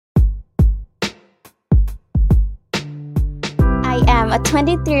from a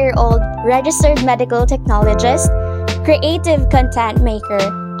 23-year-old registered medical technologist, creative content maker,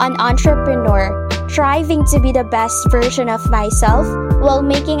 an entrepreneur, striving to be the best version of myself while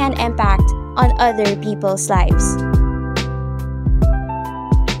making an impact on other people's lives.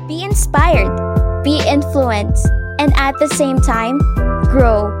 Be inspired, be influenced, and at the same time,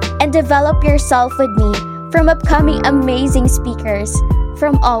 grow and develop yourself with me from upcoming amazing speakers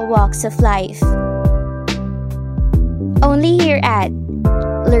from all walks of life. Only here at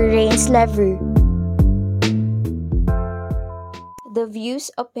Lorraine's Lavru. The views,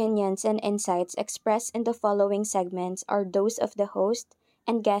 opinions, and insights expressed in the following segments are those of the host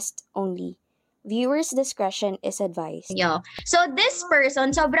and guest only. Viewers' discretion is advised. So this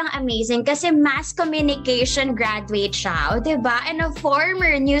person, sobrang amazing kasi mass communication graduate siya, diba? And a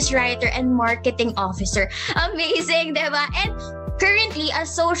former news writer and marketing officer. Amazing, diba? And currently a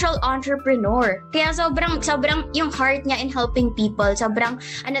social entrepreneur. Kaya sobrang yung heart niya in helping people. Sobrang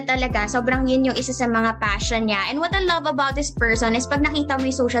yun yung isa sa mga passion niya. And what I love about this person is pag nakita mo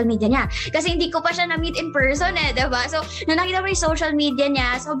yung social media niya. Kasi hindi ko pa siya na-meet in person diba? So, nung nakita mo yung social media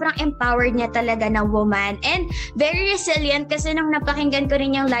niya, sobrang empowered niya talaga na woman. And very resilient kasi nung napakinggan ko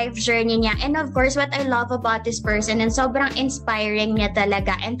rin yung life journey niya. And of course, what I love about this person and sobrang inspiring niya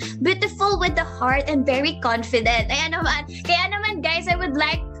talaga. And beautiful with the heart and very confident. Kaya naman guys, I would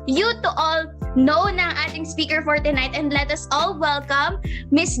like you to all know ng ating speaker for tonight and let us all welcome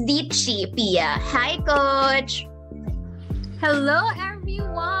Miss Deepshi Pia. Hi, Coach! Hello,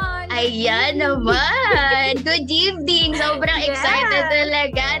 everyone! Ayan naman! Good evening! Sobrang excited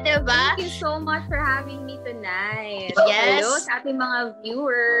talaga, diba? Thank you so much for having me tonight. Yes! Hello sa ating mga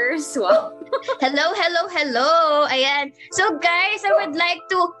viewers. Wow! Hello! Ayan. So guys, I would like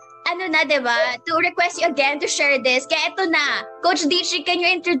to diba? To request you again to share this. Kaya ito na. Coach Deepshi, can you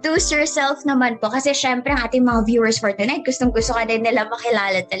introduce yourself naman po? Kasi syempre ang ating mga viewers for tonight, gustong-gusto ka din nila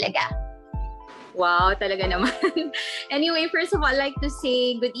makilala talaga. Wow, talaga naman. Anyway, first of all, I'd like to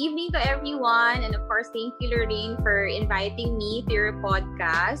say good evening to everyone. And of course, thank you, Lorraine, for inviting me to your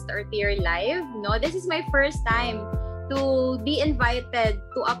podcast or to your live. No, this is my first time to be invited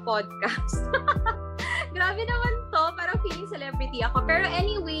to a podcast. Grabe naman to. Parang feeling celebrity ako. Pero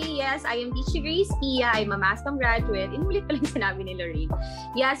anyway, yes, I am Deepshi Grace Pia. I'm a mass comm graduate. Inulit pa lang sinabi ni Lorraine.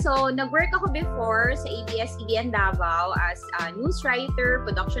 Yeah, so nag-work ako before sa ABS-CBN Davao as a news writer,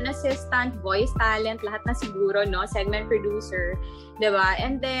 production assistant, voice talent, lahat na siguro, no? Segment producer. Diba?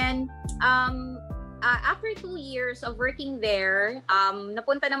 And then, after 2 years of working there,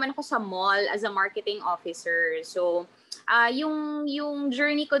 napunta naman ako sa mall as a marketing officer. So, yung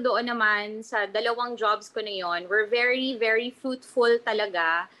journey ko doon naman sa dalawang jobs ko na yon were very, very fruitful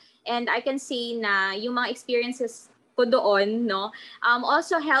talaga. And I can say na yung mga experiences ko doon, no,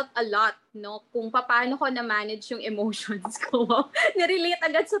 also helped a lot, no, kung paano ko na-manage yung emotions ko. Nirelate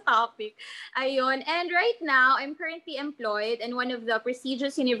agad sa topic. Ayun. And right now, I'm currently employed in one of the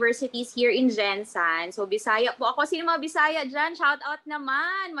prestigious universities here in Gensan. So, Bisaya po ako. Sino mga Bisaya dyan? Shout out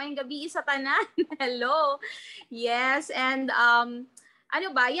naman. Mayang gabi sa tanan. Hello. Yes. And,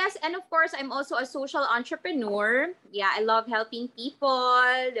 Yes, and of course, I'm also a social entrepreneur. Yeah, I love helping people,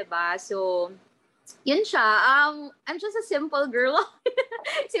 diba? So, yun siya. I'm just a simple girl.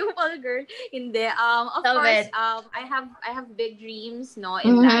 Simple girl. Hindi. Of course, I have big dreams, no,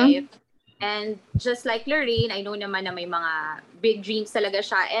 in life. And just like Lorraine, I know naman na may mga big dreams talaga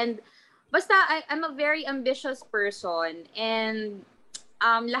siya. And basta, I'm a very ambitious person. And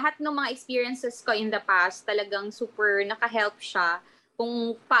lahat ng mga experiences ko in the past, talagang super naka-help siya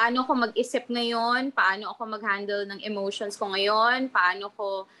kung paano ko mag-isip ngayon, paano ako mag-handle ng emotions ko ngayon, paano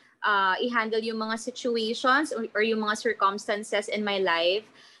ko i-handle yung mga situations or yung mga circumstances in my life.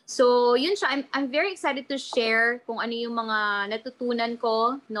 So, yun siya. I'm very excited to share kung ano yung mga natutunan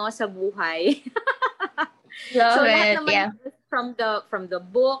ko, no, sa buhay. Love lahat it, naman yeah. From the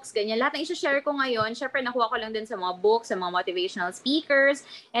books, ganyan. Lahat ng i-share ko ngayon, syempre nakuha ko lang din sa mga books, sa mga motivational speakers,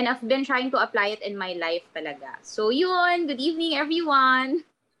 and I've been trying to apply it in my life talaga. So, yun. Good evening, everyone.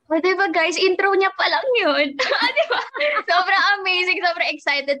 O, diba guys, intro niya pa lang yun. Diba? Sobrang amazing, sobrang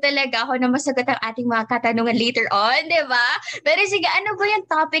excited talaga ako na masagot ang ating mga katanungan later on, diba? Pero sige, ano ba yung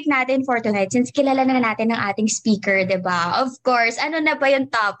topic natin for tonight? Since kilala na natin ang ating speaker, diba? Of course, ano na ba yung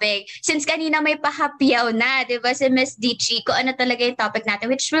topic? Since kanina may pahapyaw na, diba, si Miss Deepshi, kung ano talaga yung topic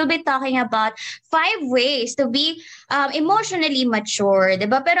natin, which we'll be talking about 5 ways to be emotionally mature,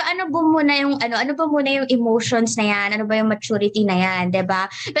 diba? Pero ano ba muna yung emotions na yan? Ano ba yung maturity na yan,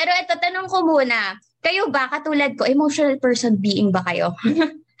 diba? Pero ito, tanong ko muna, kayo ba, katulad ko, emotional person being ba kayo?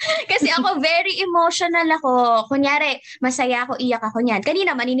 Kasi ako, very emotional ako. Kunyari, masaya ako, iyak ako niyan.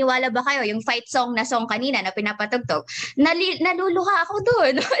 Kanina, maniniwala ba kayo, yung fight song na song kanina na pinapatugtog, naluluha ako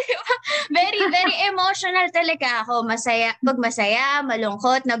doon. Very, very emotional talaga ako. Masaya, pag masaya,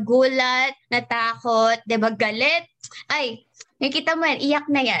 malungkot, nagulat, natakot, 'di ba, galit. Ay, nakita mo yan, iyak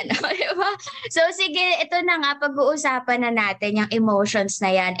na yan. Diba? So sige, ito na nga, pag-uusapan na natin yung emotions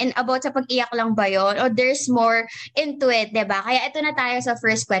na yan. And about sa pag-iyak lang ba yun? Or there's more into it, diba? Kaya ito na tayo sa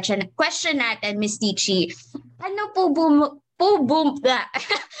first question. Question natin, Miss Tichi. Ano po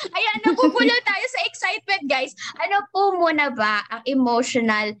Ayan, napupulo tayo sa excitement, guys. Ano po muna ba ang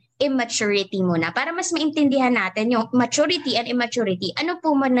emotional immaturity muna? Para mas maintindihan natin yung maturity and immaturity. Ano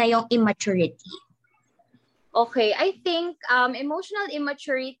po muna yung immaturity? Okay, I think emotional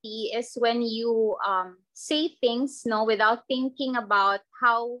immaturity is when you say things without thinking about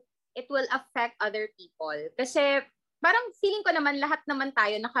how it will affect other people. Kasi parang feeling ko naman lahat naman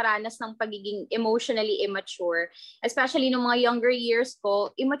tayo nakaranas ng pagiging emotionally immature. Especially nung mga younger years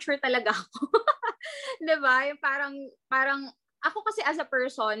ko, immature talaga ako. 'Di ba? Yung parang ako kasi as a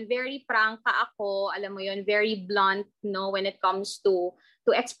person, very prangka ako, alam mo yun, very blunt when it comes to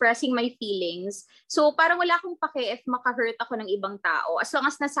expressing my feelings. So parang wala akong pake if maka-hurt ako ng ibang tao. As long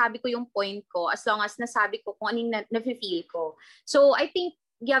as nasabi ko yung point ko, as long as nasabi ko kung anong na-feel ko. So I think,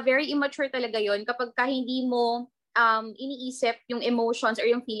 yeah, very immature talaga yon kapag hindi mo iniisip yung emotions or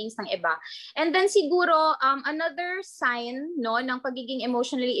yung feelings ng iba. And then siguro, another sign ng pagiging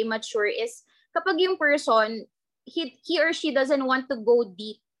emotionally immature is kapag yung person, he or she doesn't want to go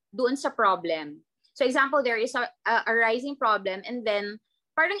deep doon sa problem. So example, there is a rising problem and then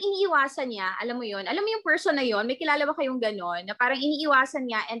parang iniiwasan niya, alam mo yung person na yun, may kilala ba kayong ganon, na parang iniiwasan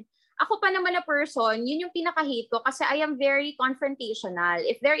niya, and ako pa naman na person, yun yung pinaka-hate ko kasi I am very confrontational.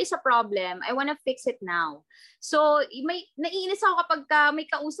 If there is a problem, I wanna fix it now. So, naiinis ako kapag may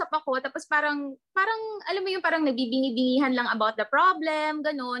kausap ako, tapos parang, alam mo yung parang nagbibingi-bingihan lang about the problem,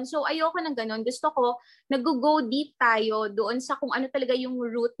 ganon. So, ayoko ng ganon. Gusto ko, nag-go deep tayo doon sa kung ano talaga yung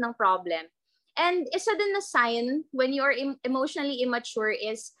root ng problem. And isa din na sign when you are emotionally immature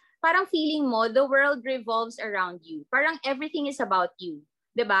is parang feeling mo the world revolves around you. Parang everything is about you.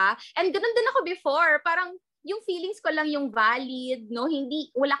 'Di ba? And ganoon din ako before. Parang yung feelings ko lang yung valid,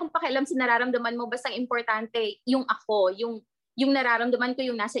 wala akong pakialam sa nararamdaman mo, basta importante yung ako, yung nararamdaman ko,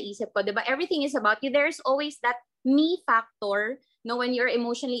 yung nasa isip ko, 'di ba? Everything is about you. There's always that me factor, when you're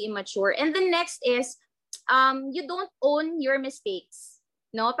emotionally immature. And the next is you don't own your mistakes.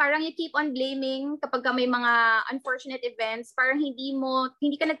 Parang you keep on blaming kapag may mga unfortunate events, parang hindi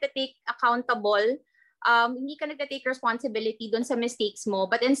ka nagte-take accountable, hindi ka nagte-take responsibility doon sa mistakes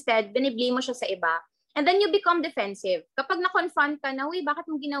mo, but instead, biniblame mo siya sa iba. And then you become defensive. Kapag na-confront ka na, uy, bakit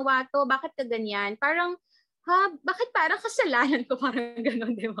mo ginawa to? Bakit ka ganyan? Parang, bakit parang kasalanan ko? Parang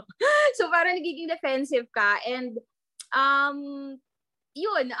gano'n, di ba? So parang nagiging defensive ka, and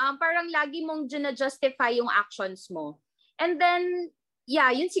parang lagi mong justify yung actions mo. And then,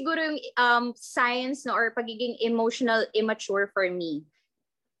 yeah, yun siguro yung signs or pagiging emotional immature for me.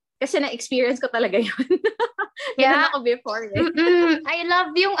 Kasi na-experience ko talaga yun. Ganun ako before. I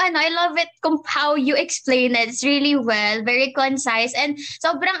love it how you explain it. It's really well, very concise. And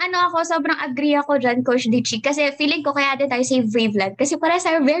sobrang agree ako dyan, Coach Dichi. Kasi feeling ko kaya din tayo sa Waveland. Kasi para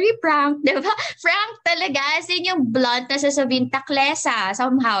sa very frank, di ba? Frank talaga. As in yung blunt na sasabihin, taklesa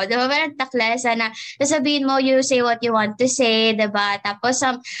somehow. Di ba? Parang taklesa na sasabihin mo, you say what you want to say, di ba? Tapos,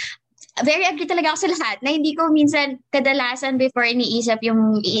 very agree talaga ako sa lahat na hindi ko minsan kadalasan before iniisip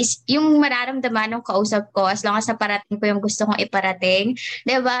yung mararamdaman ng kausap ko as long as naparating ko yung gusto kong iparating.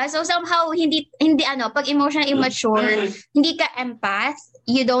 Diba? So somehow, hindi pag emotional immature, hindi ka empath,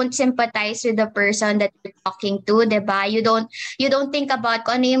 you don't sympathize with the person that you're talking to, diba? You don't think about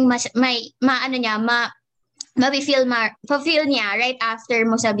kung ano yung ma-feel niya right after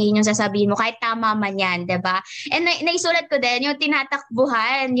mo sabihin yung sasabihin mo, kahit tama man yan, diba? And naisulat ko din yung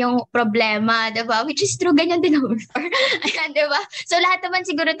tinatakbuhan, yung problema, diba? Which is true, ganyan din ako before. Ayan, diba? So lahat naman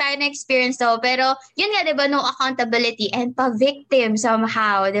siguro tayo na-experience to, pero yun nga, diba, no accountability and pa-victim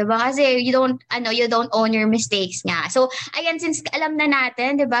somehow, diba? Kasi you don't own your mistakes nga. So, ayan, since alam na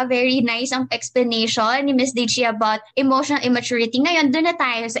natin, diba, very nice ang explanation ni Miss Dichi about emotional immaturity. Ngayon, doon na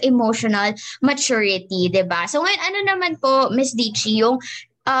tayo sa emotional maturity, diba? So ngayon, ano naman po, Miss Dichi, yung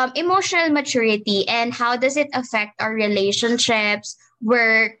emotional maturity and how does it affect our relationships,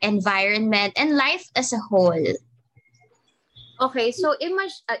 work, environment, and life as a whole? Okay, so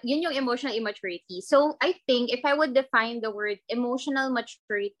yun yung emotional immaturity. So I think if I would define the word emotional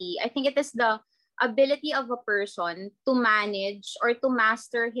maturity, I think it is the ability of a person to manage or to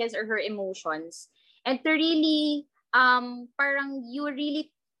master his or her emotions and to really parang you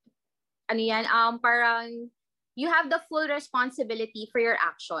really parang you have the full responsibility for your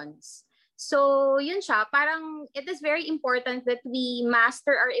actions. So, yun siya, parang it is very important that we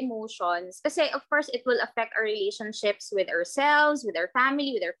master our emotions kasi of course it will affect our relationships with ourselves, with our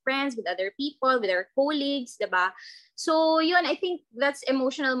family, with our friends, with other people, with our colleagues, diba? So, yun, I think that's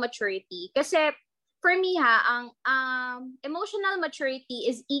emotional maturity. Kasi for me ang emotional maturity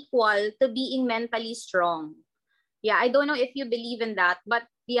is equal to being mentally strong. Yeah, I don't know if you believe in that, but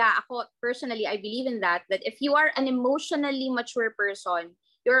yeah, ako personally, I believe in that if you are an emotionally mature person,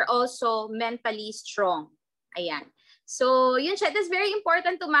 you're also mentally strong. Ayan. So, yun siya. It is very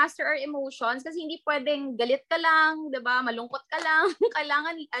important to master our emotions kasi hindi pwedeng galit ka lang, 'di ba? Malungkot ka lang.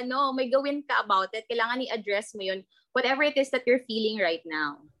 Kailangan may gawin ka about it. Kailangan i-address mo yun, whatever it is that you're feeling right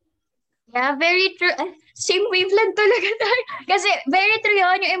now. Yeah, very true. Same wavelength talaga tayo. Kasi very true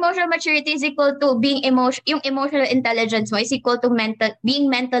yun, yung emotional maturity is equal to yung emotional intelligence mo is equal to being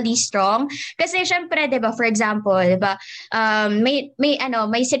mentally strong. Kasi syempre, 'di ba, for example, 'di ba,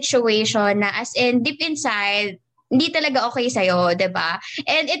 may situation na as in deep inside hindi talaga okay sa'yo, 'di ba?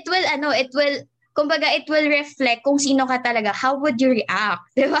 And it will kumbaga, it will reflect kung sino ka talaga. How would you react?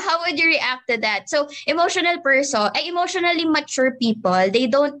 Diba? How would you react to that? So, emotionally mature people, they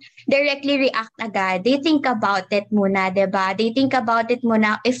don't directly react agad. They think about it muna, diba? They think about it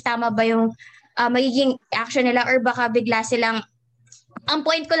muna if tama ba yung magiging action nila or baka bigla silang ang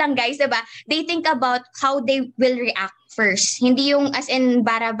point ko lang guys, diba? They think about how they will react first. Hindi yung as in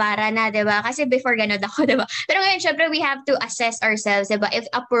bara-bara na, diba? Kasi before ganun ako, diba? Pero ngayon, syempre, we have to assess ourselves, diba? If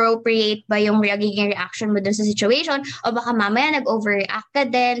appropriate ba yung magiging reaction mo dun sa situation o baka mamaya nag-overreact ka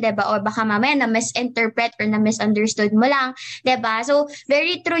din, diba? O baka mamaya na-misinterpret or na-misunderstood mo lang, diba? So,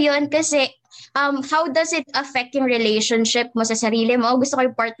 very true yun kasi how does it affect yung relationship mo sa sarili mo? Gusto ko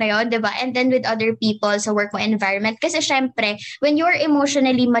yung part na yun, diba? And then with other people sa work mo environment. Kasi syempre, when you're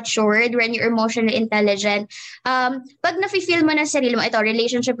emotionally matured, when you're emotionally intelligent, pag nafe-feel mo na sarili mo, ito,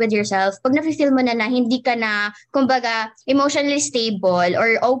 relationship with yourself, pag nafe-feel mo na hindi ka na, kumbaga, emotionally stable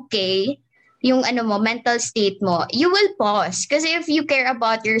or okay, yung mental state mo, you will pause. Kasi if you care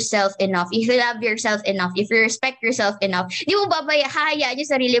about yourself enough, if you love yourself enough, if you respect yourself enough, di mo hahayaan yung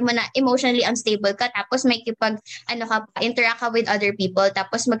sarili mo na emotionally unstable ka, tapos may interact ka with other people,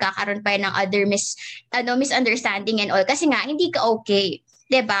 tapos magkakaroon pa ng other misunderstanding and all. Kasi nga, hindi ka okay.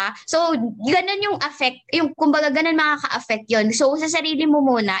 'Di ba? So, ganun yung affect, yung kumbaga ganun makaka-affect 'yon. So, sa sarili mo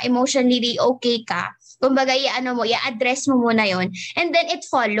muna, emotionally okay ka. Kumbaga, i-address mo muna 'yon. And then it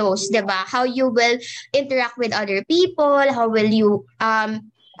follows, 'di ba? How you will interact with other people, how will you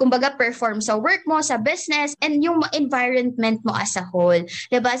kumbaga perform sa work mo, sa business, and yung environment mo as a whole.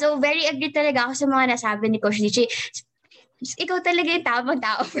 'Di ba? So, very agree talaga ako sa mga nasabi ni Coach Dichi. Ikaw talaga yung tamang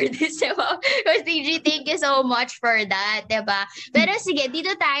tao for this, diba? Coach TG, thank you so much for that, diba? Pero sige,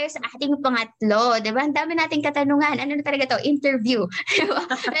 dito tayo sa ating pangatlo, diba? Ang dami nating katanungan. Ano na talaga to? Interview. Diba?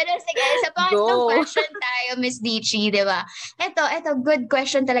 Pero sige, sa pangatlong question tayo, Miss Dichi, diba? Ito, good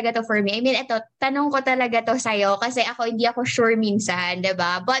question talaga to for me. I mean, tanong ko talaga to sa'yo kasi hindi ako sure minsan,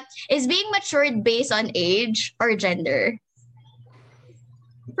 diba? But is being matured based on age or gender?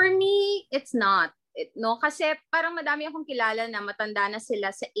 For me, it's not. No, kasi parang madami akong kilala na matanda na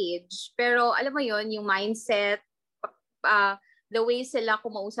sila sa age, pero alam mo yon, yung mindset, the way sila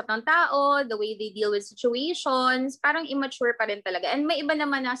kumausap ng tao, the way they deal with situations, parang immature pa rin talaga. And may iba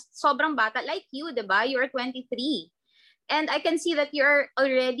naman na sobrang bata, like you, diba? You're 23. And I can see that you're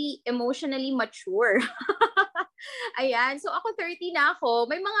already emotionally mature. Ayan. So ako 30 na ako.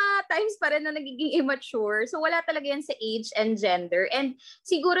 May mga times pa rin na nagiging immature. So wala talaga yan sa age and gender. And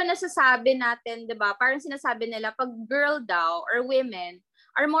siguro nasasabi natin, 'di ba? Parang sinasabi nila pag girl daw or women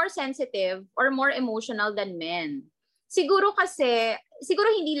are more sensitive or more emotional than men. Siguro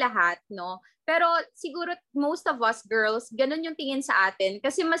hindi lahat, no? Pero siguro most of us girls, ganun yung tingin sa atin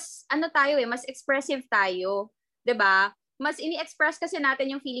kasi mas mas expressive tayo, 'di ba? Mas ini-express kasi natin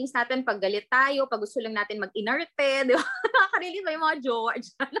yung feelings natin pag galit tayo, pag gusto lang natin mag-inerte, di ba? Nakaka-release ba yung mga jowa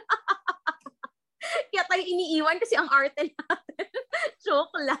dyan? Kaya tayo iniiwan kasi ang arte natin.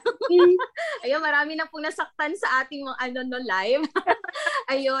 Joke lang. Ayun, marami na pong nasaktan sa ating mga live.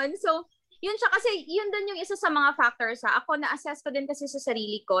 Ayun, so, yun siya kasi, yun din yung isa sa mga factors. Ako, na-assess ko din kasi sa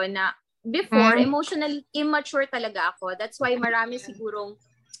sarili ko na before, emotionally immature talaga ako. That's why marami sigurong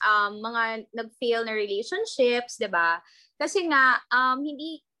mga nag-fail na relationships, di ba? Kasi nga,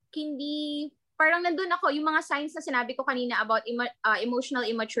 hindi parang nandun ako, yung mga signs na sinabi ko kanina about emotional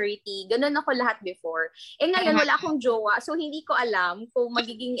immaturity, ganun ako lahat before. Ngayon, wala akong jowa, so hindi ko alam kung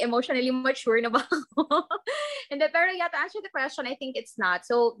magiging emotionally mature na ba ako. Pero to answer the question, I think it's not.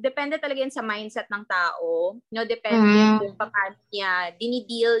 So, depende talaga yun sa mindset ng tao. Depende kung paano niya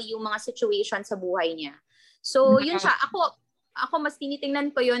dinideal yung mga situation sa buhay niya. So, yun siya. Ako mas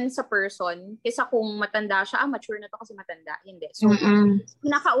tinitingnan ko yun sa person kaysa kung matanda siya, mature na to kasi matanda. Hindi. So,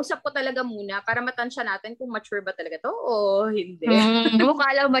 nakausap ko talaga muna para matansya natin kung mature ba talaga to o hindi.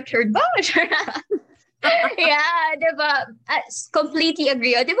 Mukha lang matured ba? Mature na. Yeah, diba? Completely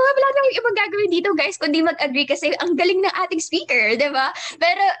agree. Diba, wala nang ibang gagawin dito, guys, kundi mag-agree kasi ang galing ng ating speaker, diba?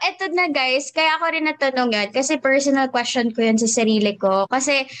 Pero eto na, guys, kaya ako rin natanong yan kasi personal question ko yan sa sarili ko.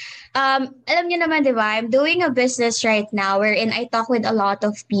 Kasi, alam niyo naman, diba, I'm doing a business right now wherein I talk with a lot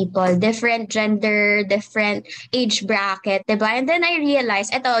of people, different gender, different age bracket, diba? And then I realized,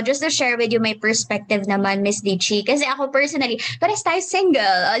 eto, just to share with you my perspective naman, Miss Dichi, kasi ako personally, parang tayo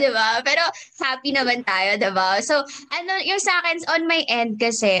single, diba? Pero happy naman tayo, diba? So, yung sa akin, on my end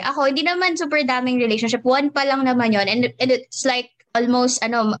kasi, ako, hindi naman super daming relationship. One pa lang naman yon, and it's like almost,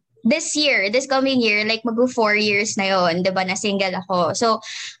 this coming year, like mag-go 4 years na yon, diba, na single ako. So,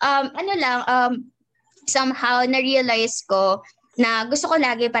 somehow, na-realize ko na gusto ko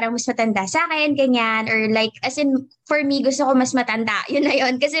lagi parang mas matanda sa akin, ganyan, or like, as in, for me, gusto ko mas matanda. Yun na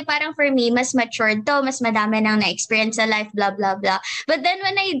yun. Kasi parang for me, mas matured to, mas madami nang na-experience sa life, blah, blah, blah. But then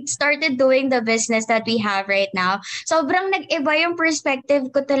when I started doing the business that we have right now, sobrang nag-iba yung perspective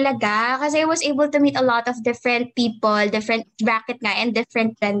ko talaga. Kasi I was able to meet a lot of different people, different bracket nga, and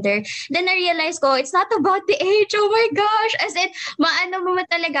different gender. Then I realized ko, it's not about the age. Oh my gosh! As in,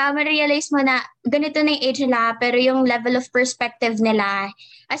 ma-realize mo na ganito na yung age nila, pero yung level of perspective nila,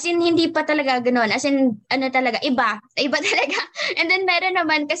 as in, hindi pa talaga ganun. As in, talaga, iba talaga. And then, meron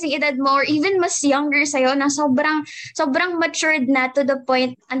naman kasing edad mo, or even mas younger sa'yo, na sobrang matured na to the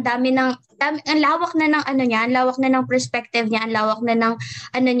point, ang lawak na ng ang lawak na ng perspective niya, ang lawak na ng,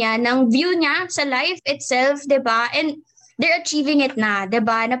 ng view niya sa life itself, diba? And, they're achieving it na,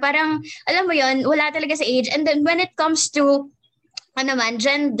 diba? Na parang, alam mo yon, wala talaga sa age. And then, when it comes to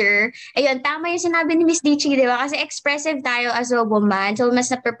gender, ayun, tama yung sinabi ni Miss Dichi, di ba? Kasi expressive tayo as a woman, so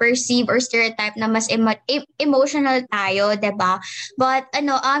mas na-perceive or stereotype na mas emotional tayo, di ba? But,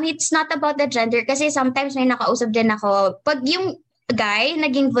 it's not about the gender kasi sometimes may nakausap din ako, pag yung guy,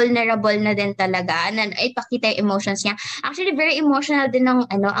 naging vulnerable na din talaga, na ipakita yung emotions niya. Actually, very emotional din ng,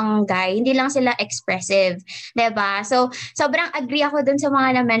 ang guy. Hindi lang sila expressive. Diba? So, sobrang agree ako dun sa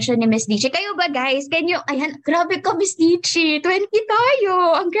mga na-mention ni Miss Dichi. Kayo ba, guys? Ayan, grabe ka, Miss Dichi. 20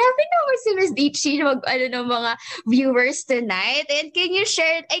 tayo. Ang grabe naman si Miss Dichi ng mga viewers tonight. And can you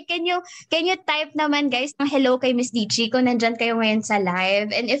share, can you type naman, guys, ng hello kay Miss Dichi kung nandyan kayo ngayon sa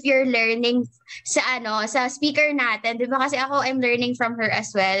live. And if you're learning sa speaker natin, di ba? Kasi ako, I'm learning from her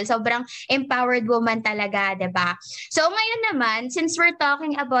as well. Sobrang empowered woman talaga, di ba? So, ngayon naman, since we're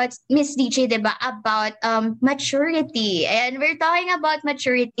talking about Miss DJ, di ba? About maturity. And we're talking about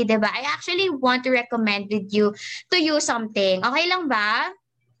maturity, di ba? I actually want to recommend to you something. Okay lang ba?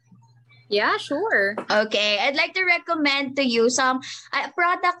 Yeah, sure. Okay. I'd like to recommend to you some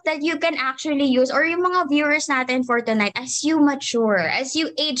product that you can actually use, or yung mga viewers natin for tonight, as you mature, as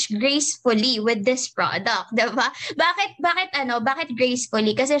you age gracefully with this product, diba? Bakit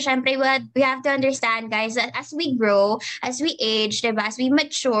gracefully? Kasi syempre, we have to understand, guys, that as we grow, as we age, diba? As we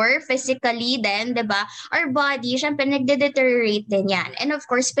mature physically then, diba? Our body, syempre, nagde-deteriorate din yan. And of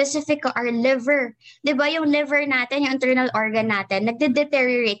course, specific our liver. Diba? Yung liver natin, yung internal organ natin,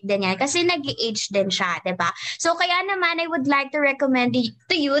 nagde-deteriorate din yan. Kasi nag-age din siya, diba? So, kaya naman, I would like to recommend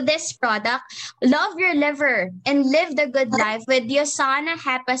to you this product. Love your liver and live the good life with Yosana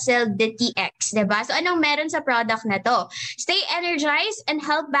Hepacil DTX, diba? So, anong meron sa product na to? Stay energized and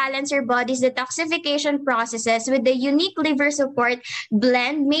help balance your body's detoxification processes with the unique liver support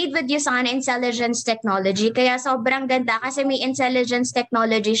blend made with Yosana Intelligence Technology. Kaya sobrang ganda kasi may intelligence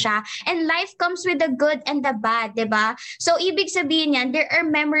technology siya. And life comes with the good and the bad, diba? So, ibig sabihin yan, there are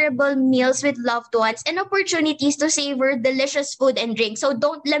memorable meals with loved ones and opportunities to savor delicious food and drink. So,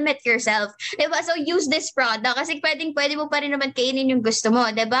 don't limit yourself. Diba? So, use this product kasi pwede mo pa rin naman kainin yung gusto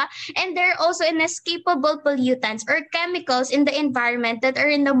mo. Diba? And there are also inescapable pollutants or chemicals in the environment that are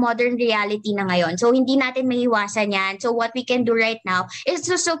in the modern reality na ngayon. So, hindi natin maiwasan yan. So, what we can do right now is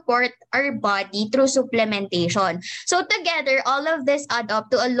to support our body through supplementation. So, together, all of this add up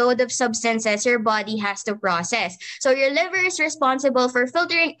to a load of substances your body has to process. So, your liver is responsible for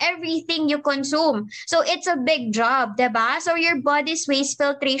filtering everything everything you consume. So it's a big job, diba? So your body's waste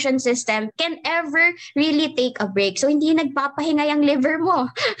filtration system can ever really take a break. So hindi nagpapahinga yung liver mo.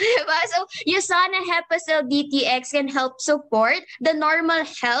 Diba? So Usana Hepacil DTX can help support the normal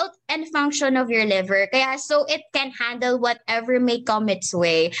health and function of your liver. Kaya so it can handle whatever may come its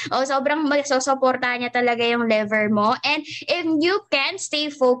way. O sobrang magsusuportahan niya talaga yung liver mo. And if you can stay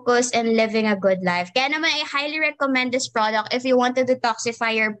focused and living a good life. Kaya naman I highly recommend this product if you want to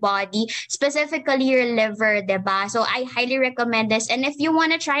detoxify your body, specifically your liver, diba? So I highly recommend this. And if you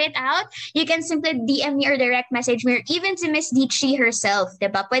want to try it out, you can simply DM me or direct message me or even to Miss Dichi herself,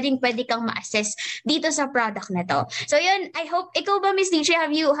 diba? Pwede kang ma-assist dito sa product na to. So yun, I hope, ikaw ba Miss Dichi,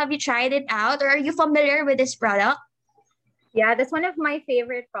 have you tried it out or are you familiar with this product? Yeah, that's one of my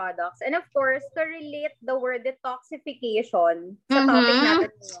favorite products. And of course, to relate the word detoxification sa topic natin.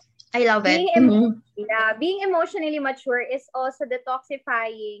 I love it. Being emotionally mature is also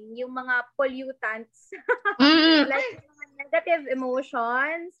detoxifying yung mga pollutants. Like mga negative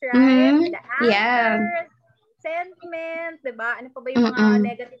emotions, right? The anger, sentiment, diba? Ano pa ba yung mga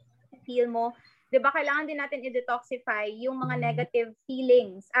negative feel mo? Diba, kailangan din natin i-detoxify yung mga negative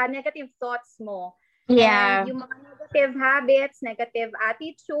feelings, negative thoughts mo. Yeah. And yung mga negative habits, negative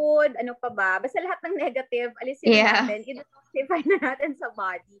attitude, ano pa ba? Basta lahat ng negative, alisin natin, i-detoxify na natin sa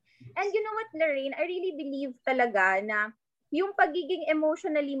body. And you know what, Lorraine? I really believe talaga na yung pagiging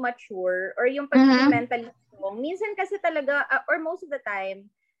emotionally mature or yung pagiging mentally strong, minsan kasi talaga, or most of the time,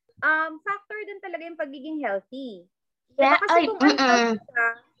 factor din talaga yung pagiging healthy. Yeah. Diba? Kasi kung unhealthy ka,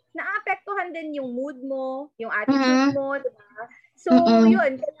 naapektuhan din yung mood mo, yung attitude mo, diba? So,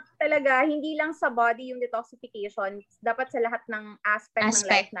 yun, talaga, hindi lang sa body yung detoxification, dapat sa lahat ng aspect ng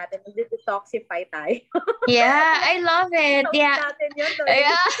life natin, detoxify tayo. Yeah, I love it. Yeah. Yun,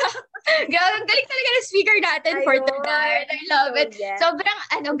 yeah. Galing talaga ng speaker natin for tonight. I love it. Yes. Sobrang,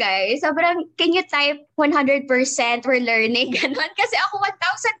 guys, can you type 100% we're learning? Ganon. Kasi ako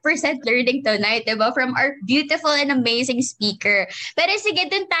 1,000% learning tonight, diba? From our beautiful and amazing speaker. Pero sige,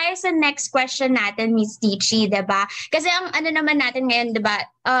 dun tayo sa next question natin, Miss Dichi, diba? Kasi ang naman natin ngayon, diba?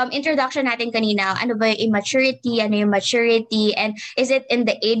 Introduction natin kanina, ano ba yung immaturity, ano yung maturity, and is it in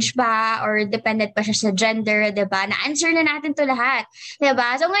the age ba, or dependent pa siya sa gender, diba? Na-answer na natin to lahat,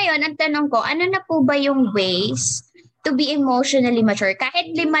 diba? So ngayon, ang tanong ko, ano na po ba yung ways to be emotionally mature?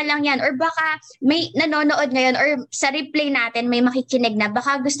 Kahit 5 lang yan, or baka may nanonood ngayon, or sa replay natin, may makikinig na,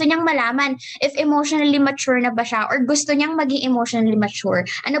 baka gusto niyang malaman if emotionally mature na ba siya, or gusto niyang maging emotionally mature.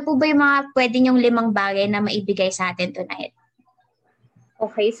 Ano po ba yung mga pwede niyong 5 bagay na maibigay sa atin tonight?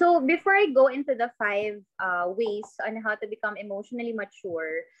 Okay, so before I go into the 5 ways on how to become emotionally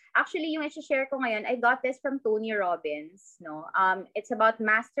mature, actually yung i-share ko ngayon, I got this from Tony Robbins, no? It's about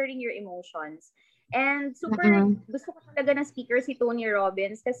mastering your emotions. And super gusto ko talaga ng speaker si Tony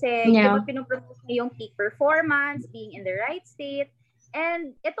Robbins kasi diba pinopromote niya yung peak performance, being in the right state.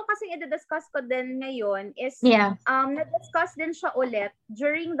 And ito kasi i-discuss ko din ngayon is na-discuss din siya ulit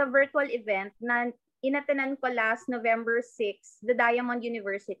during the virtual event na inatenan ko last November 6, the Diamond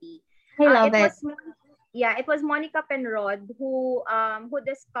University. I love it. It was Monica Penrod who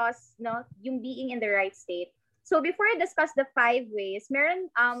discussed yung being in the right state. So before I discuss the 5 ways,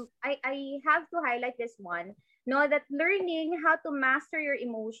 meron I have to highlight this one. Know that learning how to master your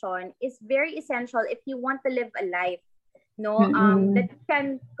emotion is very essential if you want to live a life that you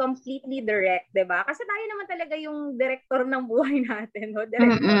can completely direct, diba? Kasi tayo naman talaga yung director ng buhay natin, no?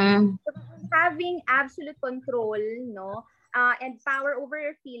 Director. So, having absolute control, and power over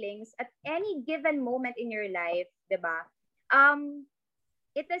your feelings at any given moment in your life, diba?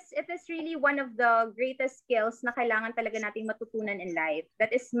 It is really one of the greatest skills na kailangan talaga nating matutunan in life. That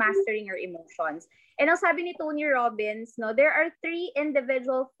is mastering your emotions. And ang sabi ni Tony Robbins, there are 3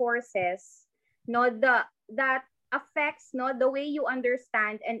 individual forces, that affects the way you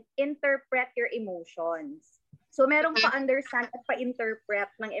understand and interpret your emotions. So merong pa-understand at pa-interpret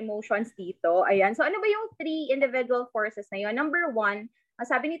ng emotions dito. Ayan. So ano ba yung 3 individual forces na yun? Number 1, ang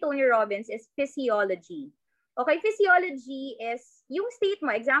sabi ni Tony Robbins is physiology. Okay, physiology is yung state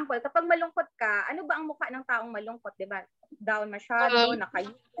mo. Example, kapag malungkot ka, ano ba ang mukha ng taong malungkot, 'di ba? Down masyado,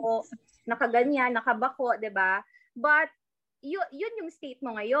 nakayuko, nakaganyan, nakabako, 'di ba? But yun yung state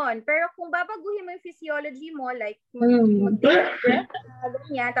mo ngayon. Pero kung babaguhin mo yung physiology mo, like mag-breath ka,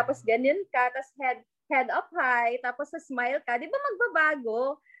 ganyan, tapos ganyan ka, tapos head up high, tapos sa smile ka, di ba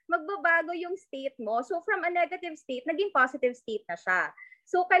magbabago? Magbabago yung state mo. So from a negative state, naging positive state na siya.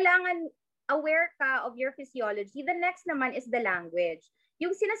 So kailangan aware ka of your physiology. The next naman is the language.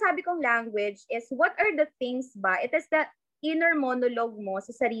 Yung sinasabi kong language is what are the things ba? It is the inner monologue mo sa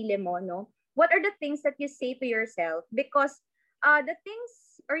sarili mo, no? What are the things that you say to yourself? Because the things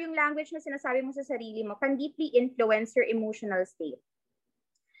or yung language na sinasabi mo sa sarili mo can deeply influence your emotional state.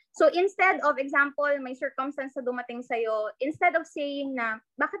 So instead of, example, may circumstance na dumating sa'yo, instead of saying na,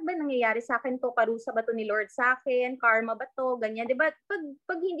 bakit ba nangyayari sa akin to? Parusa ba to ni Lord sa akin? Karma ba to? Ganyan. Diba?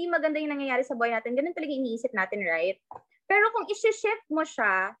 Pag hindi maganda yung nangyayari sa buhay natin, ganun talaga iniisip natin, right? Pero kung isi-shift mo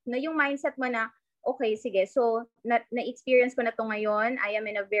siya, na yung mindset mo na, okay, sige, so na-experience ko na to ngayon. I am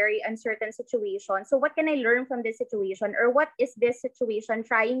in a very uncertain situation. So what can I learn from this situation? Or what is this situation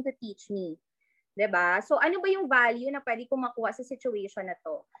trying to teach me? 'Di ba? So ano ba yung value na pwede kong makuha sa situation na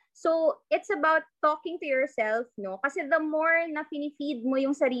to? So it's about talking to yourself, no? Kasi the more na fini-feed mo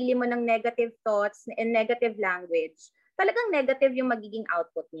yung sarili mo ng negative thoughts and negative language, talagang negative yung magiging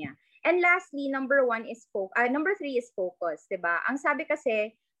output niya. And lastly, number 3 is focus, 'di ba? Ang sabi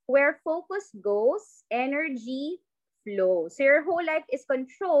kasi, where focus goes, energy flows. So your whole life is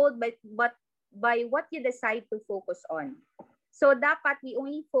controlled by what you decide to focus on. So dapat we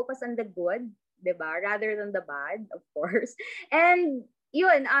only focus on the good, 'di ba? Rather than the bad, of course. And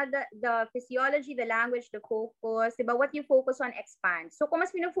yun, the physiology, the language, the focus, 'di ba? What you focus on expands. So kung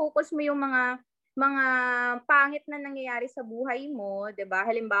mas pino-focus mo yung mga pangit na nangyayari sa buhay mo, 'di ba?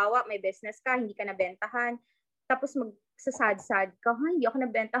 Halimbawa, may business ka, hindi ka nabentahan, tapos magsasad-sad ka, hindi ako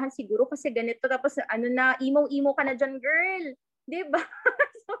nabentahan siguro kasi ganito, tapos emo-emo ka na dyan, girl. 'Di ba?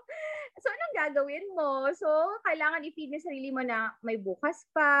 So anong gagawin mo? So, kailangan i-feed mo sarili mo na may bukas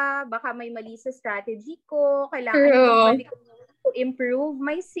pa, baka may mali sa strategy ko, kailangan pwede ko to improve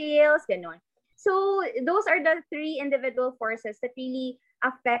my sales, gano'n. So, those are the 3 individual forces that really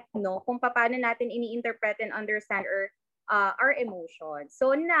affect, no, kung paano natin ini-interpret and understand our emotions.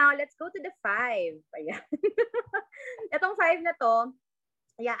 So now, let's go to the 5. Ayan. Itong 5 na to,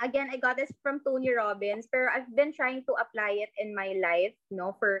 yeah, again, I got this from Tony Robbins, pero I've been trying to apply it in my life,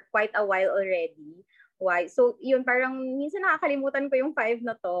 no, for quite a while already. Why? So, yun, parang minsan nakakalimutan ko yung 5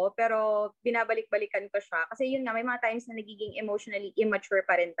 na to, pero binabalik-balikan ko siya. Kasi yun nga, may mga times na nagiging emotionally immature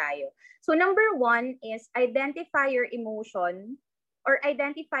pa rin tayo. So, number 1 is identify your emotion or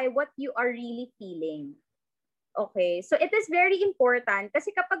identify what you are really feeling. Okay? So, it is very important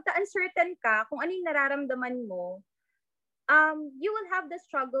kasi kapag uncertain ka kung ano yung nararamdaman mo, you will have the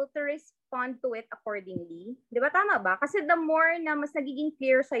struggle to respond to it accordingly. Di ba? Tama ba? Kasi the more na mas nagiging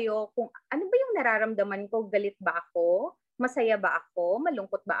clear sa'yo kung ano ba yung nararamdaman ko, galit ba ako? Masaya ba ako?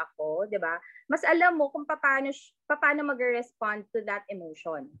 Malungkot ba ako? Di ba? Mas alam mo kung paano mag-respond to that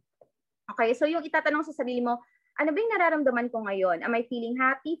emotion. Okay? So yung itatanong sa sarili mo, ano ba yung nararamdaman ko ngayon? Am I feeling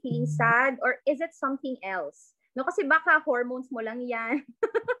happy, feeling sad, or is it something else? No, kasi baka hormones mo lang yan.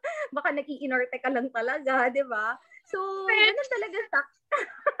 Baka nag-i-inorte ka lang talaga, di ba? So, ganun talaga sa...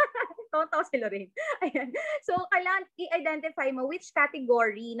 Tawa-tawa si Lorraine. Ayan. So, kailangan i-identify mo which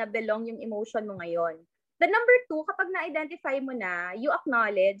category na belong yung emotion mo ngayon. The number 2, kapag na-identify mo na, you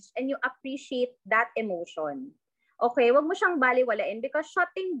acknowledge and you appreciate that emotion. Okay? Huwag mo siyang baliwalain because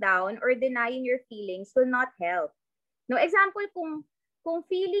shutting down or denying your feelings will not help. No, example, kung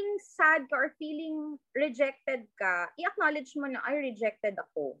feeling sad ka or feeling rejected ka, i-acknowledge mo na, ay, rejected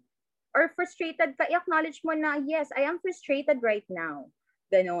ako. Or frustrated ka, i-acknowledge mo na, yes, I am frustrated right now.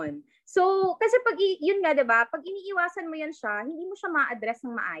 Ganon. So, kasi yun nga, diba, pag iniiwasan mo yan siya, hindi mo siya ma-address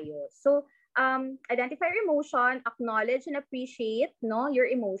ng maayos. So, identify your emotion, acknowledge and appreciate, no, your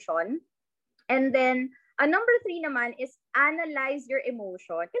emotion. And then, number 3 naman is analyze your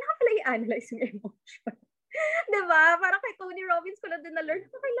emotion. Kailangan pala i-analyze yung emotion. Diba? Parang kay Tony Robbins ko lang din na-learn,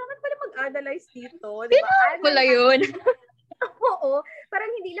 kailangan pala mag-analyze dito. Diba? Kailangan pala yun. Oo.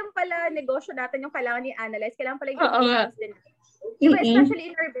 Parang hindi lang pala negosyo natin yung kailangan i-analyze. Kailangan pala yung emotions din. Diba, especially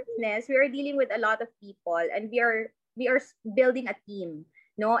in our business, we are dealing with a lot of people and we are building a team.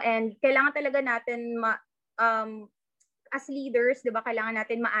 No? And kailangan talaga natin as leaders, diba, kailangan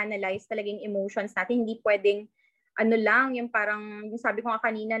natin ma-analyze talaga yung emotions natin. Hindi pwedeng yung parang, yung sabi ko nga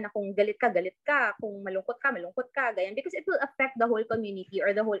kanina na kung galit ka, kung malungkot ka, ganyan. Because it will affect the whole community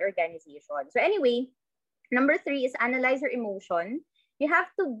or the whole organization. So anyway, number 3 is analyze your emotion. You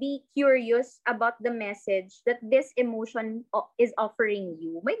have to be curious about the message that this emotion is offering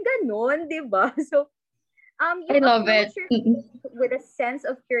you. May ganon, di ba? So, you I love it. With a sense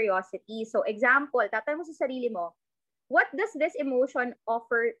of curiosity. So, example, tatanong mo sa sarili mo, what does this emotion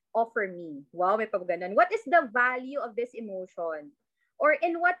offer me? Wow, may pag-ganon. What is the value of this emotion? Or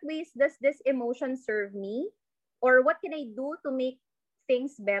in what ways does this emotion serve me? Or what can I do to make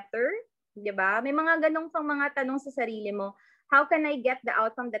things better? Diba? May mga ganong pang mga tanong sa sarili mo. How can I get the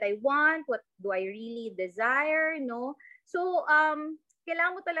outcome that I want? What do I really desire? No? So,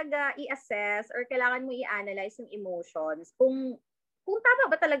 kailangan mo talaga i-assess or kailangan mo i-analyze yung emotions. Kung kung tama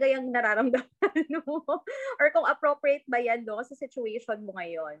ba talaga yung nararamdaman mo or kung appropriate ba yan do sa situation mo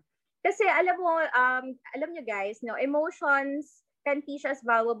ngayon. Kasi alam mo, alam nyo guys, no, emotions can teach us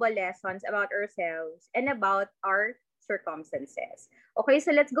valuable lessons about ourselves and about our circumstances. Okay, so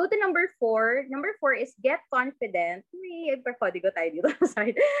let's go to number 4. Number 4 is get confident. Pwede ko tayo dito.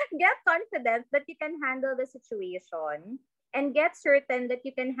 Sorry. Get confident that you can handle the situation and get certain that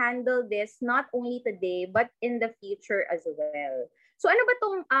you can handle this not only today but in the future as well. So ano ba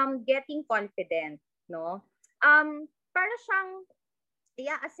tong getting confident, no? Para siyang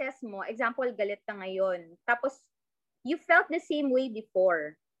i-assess mo, example, galit ka ngayon. Tapos you felt the same way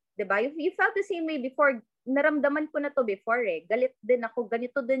before. 'Di ba? You felt the same way before. Naramdaman ko na to before eh. Galit din ako.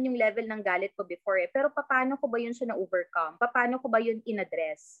 Ganito din yung level ng galit ko before eh. Pero paano ko ba yun siya na-overcome? Paano ko ba yun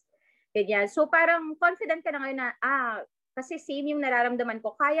in-address? Ganyan. So parang confident ka na ngayon na, kasi same yung nararamdaman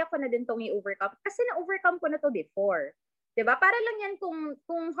ko, kaya ko na din tong i-overcome. Kasi na-overcome ko na to before. 'Di ba? Para lang yan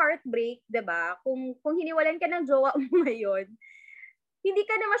kung heartbreak, 'di ba? Kung hiniwalan ka ng jowa mo ngayon, hindi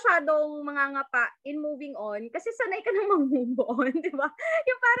ka na masyadong mangangapa in moving on kasi sanay ka na mag-move on, 'di ba?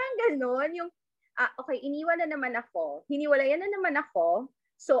 Yung parang gano'n, yung okay, iniwan na naman ako, hiniwalayan na naman ako,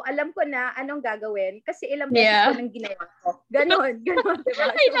 so alam ko na anong gagawin kasi ilang beses ko nang ginawa ko. Ganon, di ba?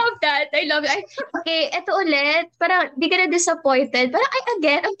 I love that. Okay, eto ulit, parang di ka na disappointed. Parang,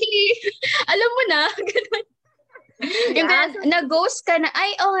 again, okay, alam mo na, ganon. Yung na-ghost ka na,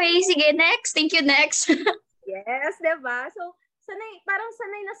 okay, sige, next, thank you, next. Yes, di ba? So, parang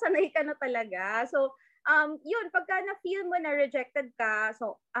sanay ka na talaga. So, yun, pagka na-feel mo na rejected ka,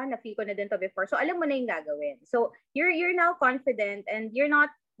 so, na-feel ko na din to before. So, alam mo na yung gagawin. So, you're now confident and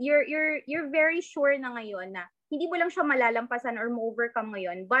you're very sure na ngayon na hindi mo lang siya malalampasan or ma-overcome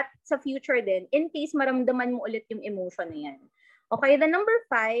ngayon, but sa future din, in case maramdaman mo ulit yung emotion na yan. Okay, the number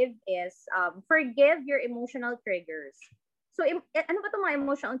 5 is forgive your emotional triggers. So, ano ba itong mga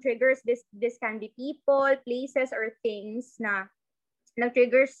emotional triggers? This can be people, places, or things na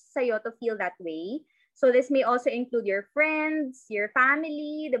nag-triggers sa'yo to feel that way. So, this may also include your friends, your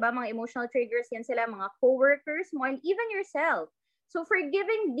family, diba? Mga emotional triggers yan sila, mga coworkers mo, and even yourself. So,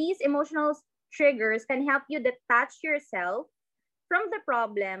 forgiving these emotional triggers can help you detach yourself from the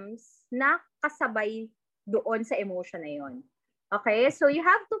problems na kasabay doon sa emotion na yon. Okay? So, you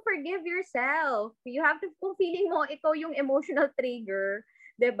have to forgive yourself. You have to, kung feeling mo ikaw yung emotional trigger,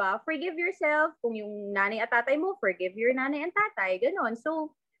 diba? Forgive yourself. Kung yung nanay at tatay mo, forgive your nanay and tatay. Ganon.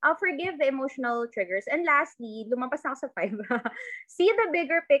 So, forgive the emotional triggers. And lastly, lumampas na ako sa 5. See the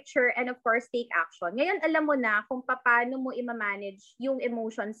bigger picture and of course, take action. Ngayon, alam mo na kung paano mo i-manage yung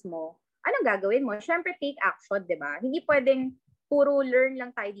emotions mo. Anong gagawin mo? Siyempre, take action, diba? Hindi pwedeng puro learn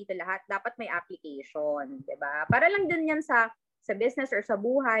lang tayo dito lahat. Dapat may application, diba? Para lang din yan sa business or sa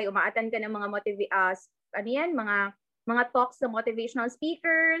buhay, umaatan ka ng mga mga talks sa motivational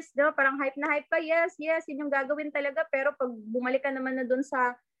speakers, diba? Parang hype na hype ka, yes, yun yung gagawin talaga, pero pag bumalik ka naman na dun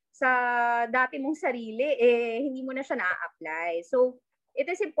sa dati mong sarili, hindi mo na siya na-apply. So, it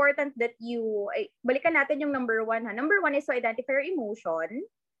is important that balikan natin yung number 1, ha? Number 1 is to identify your emotion.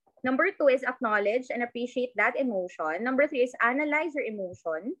 Number 2 is acknowledge and appreciate that emotion. Number 3 is analyze your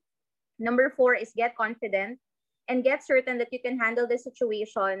emotion. Number 4 is get confident and get certain that you can handle the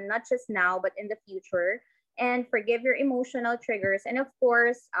situation, not just now, but in the future. And forgive your emotional triggers. And of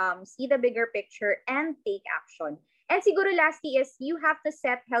course, see the bigger picture and take action. And siguro lastly is you have to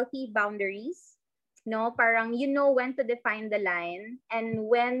set healthy boundaries. No, parang you know when to define the line and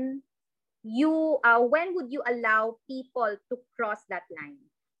when would you allow people to cross that line.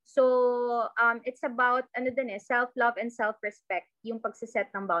 So, it's about self-love and self-respect yung pagsiset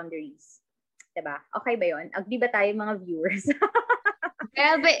ng boundaries. Diba? Okay ba yun? Agree ba tayo mga viewers?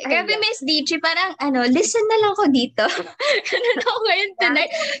 Grabe Miss Dichi, parang listen na lang ko dito. Ganun ako ngayon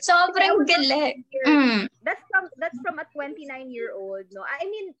tonight. Sobrang galing. That's from a 29-year-old, no? I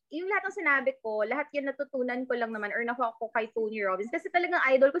mean, yung lahat ng sinabi ko, lahat yun natutunan ko lang naman or nakuha ko kay Tony Robbins. Kasi talagang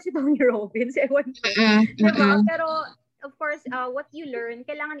idol ko si Tony Robbins. Ewan ko. Diba? Pero, of course, what you learn,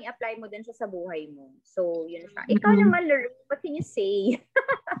 kailangan i-apply mo din siya sa buhay mo. So, yun siya. Ikaw naman, learn, what can you say?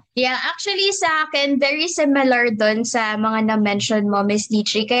 Yeah, actually sa akin, very similar dun sa mga na-mention mo, Miss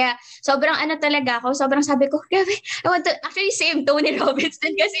Dichi. Kaya sobrang talaga ako, sobrang sabi ko, grabe, I want to, actually same Tony Robbins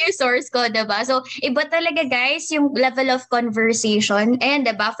din kasi yung source ko, diba? So, iba talaga guys, yung level of conversation. And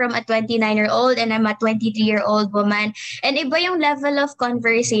diba, from a 29-year-old and I'm a 23-year-old woman. And iba yung level of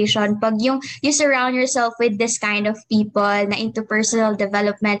conversation pag you surround yourself with this kind of people na into personal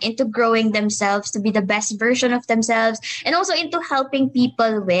development, into growing themselves to be the best version of themselves, and also into helping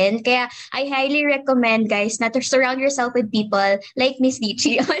people win. Kaya I highly recommend guys na to surround yourself with people like Miss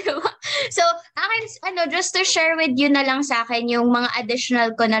Dichi. So, akin, just to share with you na lang sa akin yung mga additional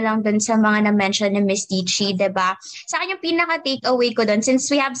ko na lang dun sa mga na-mention ni Miss Tichi, diba? Sa akin yung pinaka-takeaway ko dun,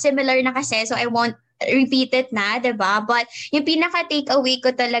 since we have similar na kasi, so I won't repeat it na, diba? But yung pinaka-takeaway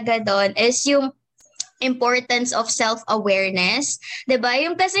ko talaga dun is yung importance of self-awareness, 'di ba?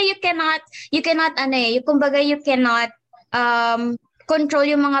 Yung kasi you cannot kumbaga you cannot control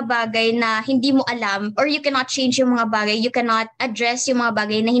yung mga bagay na hindi mo alam, or you cannot change yung mga bagay, you cannot address yung mga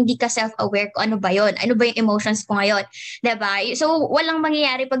bagay na hindi ka self-aware kung ano ba yun, ano ba yung emotions ko ngayon, 'di ba? So walang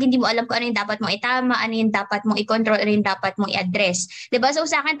mangyayari pag hindi mo alam kung ano yung dapat mong itama, ano yung dapat mong i-control, ano yung dapat mong i-address, 'di ba? So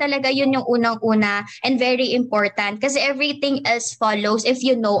sa akin talaga yun yung unang-una and very important, kasi everything else follows if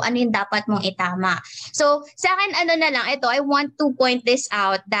you know ano yung dapat mong itama. So sa akin I want to point this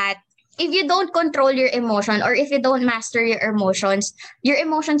out that if you don't control your emotion, or if you don't master your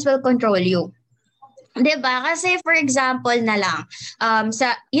emotions will control you. 'Di ba? Kasi for example na lang,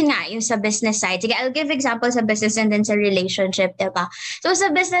 yung sa business side. Sige, I'll give example sa business and then sa relationship, 'di ba? So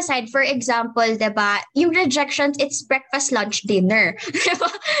sa business side, for example, 'di ba, yung rejections, it's breakfast, lunch, dinner. 'Di ba?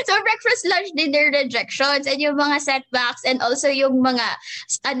 So breakfast, lunch, dinner rejections, and yung mga setbacks, and also yung mga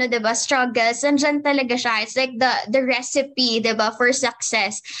 'di ba, struggles, nandiyan talaga siya. It's like the recipe, 'di ba, for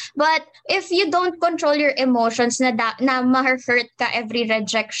success. But if you don't control your emotions na ma-hurt ka every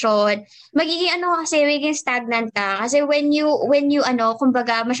rejection, magiging magiging stagnant ka. Kasi when you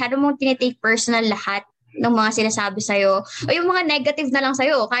kumbaga, masyado mong tinitake personal lahat ng mga sinasabi sa'yo, o yung mga negative na lang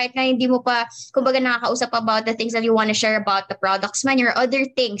sa'yo, kahit na hindi mo pa, kumbaga, nakakausap about the things that you want to share about the products man, or other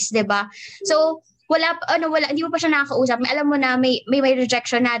things, diba? So, hindi mo pa siya nakakausap, may alam mo na may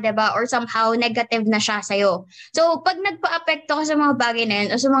rejection na, diba? Or somehow negative na siya sa'yo. So, pag nagpa-apekto ka sa mga bagay na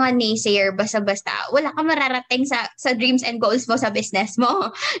yun, o sa mga naysayer, basta-basta, wala ka mararating sa dreams and goals mo sa business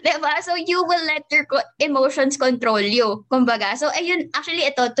mo. Diba? So, you will let your emotions control you. Kumbaga. So, ayun, actually,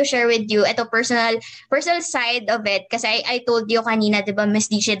 ito, to share with you, ito, personal side of it, kasi I told you kanina, diba,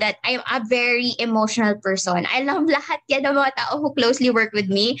 Miss Disha, that I'm a very emotional person. I love lahat yan ng mga tao who closely work with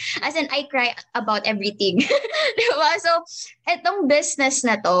me. As in, I cry about everything. Diba? So, etong business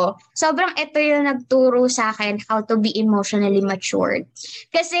na to, sobrang ito yung nagturo sa akin how to be emotionally matured.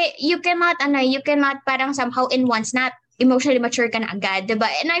 Kasi you cannot parang somehow in one snap, emotionally mature ka na agad, diba?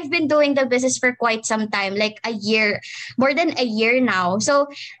 And I've been doing the business for quite some time, like a year, more than a year now. So,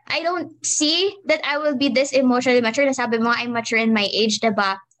 I don't see that I will be this emotionally mature. Nasabi mo, I'm mature in my age,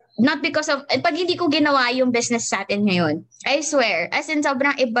 diba? Not because of, pag hindi ko ginawa yung business sa atin ngayon, I swear, as in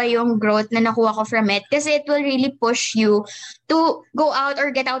sobrang iba yung growth na nakuha ko from it, kasi it will really push you to go out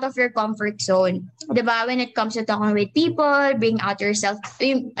or get out of your comfort zone. Diba? When it comes to talking with people, bring out yourself,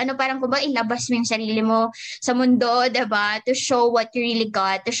 parang kumbaga, ilabas mo yung sarili mo sa mundo, diba? To show what you really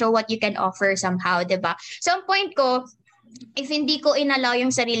got, to show what you can offer somehow, diba? So, ang point ko, if hindi ko inallow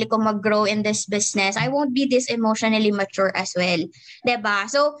yung sarili ko mag-grow in this business, I won't be this emotionally mature as well.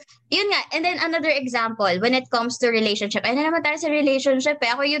 Diba? So, yun nga. And then another example, when it comes to relationship. Ay na naman tayo sa relationship.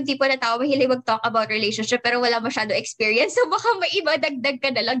 Ako yung tipo na tao, mahilig mag-talk about relationship, pero wala masyado experience. So, baka may iba, dagdag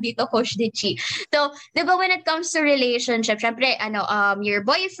ka na lang dito, Coach Dichi. So, diba, when it comes to relationship, syempre, your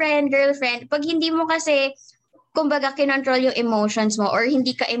boyfriend, girlfriend, pag hindi mo kasi kumbaga, kinontrol yung emotions mo, or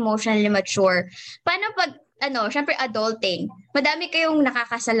hindi ka emotionally mature, paano pag syempre adulting, madami kayong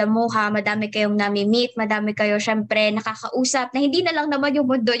nakakasalamuha, madami kayong nami-meet, madami kayo syempre nakakausap na hindi na lang naman yung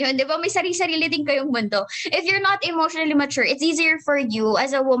mundo nyo, di ba? May sarili-sarili din kayong mundo. If you're not emotionally mature, it's easier for you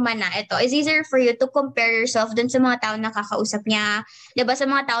as a woman it's easier for you to compare yourself dun sa mga tao na nakakausap niya, di ba? Sa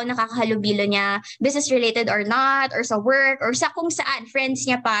mga tao na nakakahalubilo niya, business-related or not, or sa work, or sa kung saan, friends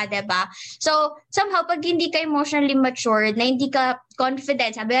niya pa, di ba? So, somehow, pag hindi ka emotionally mature, na hindi ka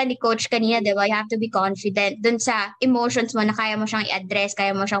confident, sabi nga ni Coach kanina, di ba? You have to be confident dun sa emotions mo na kaya mo siyang i-address,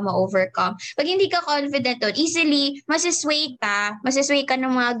 kaya mo siyang ma-overcome. Pag hindi ka confident dun, easily, masisway ka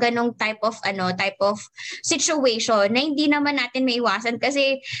ng mga ganong type of situation na hindi naman natin maiwasan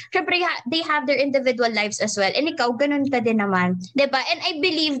kasi, syempre, they have their individual lives as well. And ikaw, ganun ka din naman. Diba? And I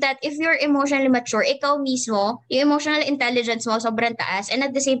believe that if you're emotionally mature, ikaw mismo, yung emotional intelligence mo, sobrang taas, and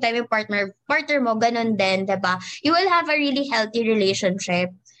at the same time, yung partner mo, ganun din, diba? You will have a really healthy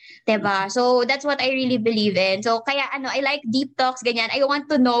relationship. Diba? So, that's what I really believe in. So, kaya I like deep talks, ganyan. I want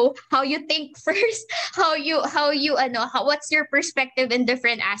to know how you think first, what's your perspective in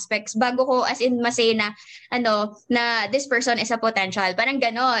different aspects bago ko as in masay na, na this person is a potential. Parang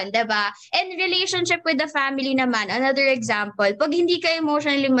ganon, diba? And relationship with the family naman, another example, pag hindi ka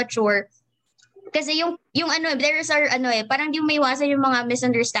emotionally mature, Kasi yung ano, there's are ano parang di mo maiwasan yung mga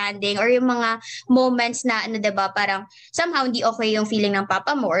misunderstanding or yung mga moments na ano, 'di ba? Parang somehow hindi okay yung feeling ng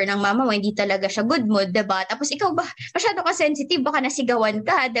papa mo or ng mama mo, hindi talaga siya good mood, 'di ba? Tapos ikaw ba masyado ka sensitive, baka nasigawan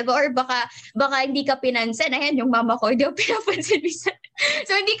ka, 'di ba? Or baka hindi ka pinansin. Ayan, yung mama ko, hindi ko pinapansin minsan.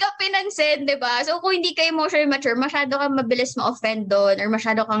 So hindi ka pinansin, 'di ba? So kung hindi ka emotionally mature, masyado kang mabilis ma-offend doon or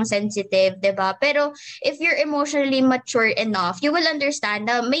masyado kang sensitive, 'di ba? Pero if you're emotionally mature enough, you will understand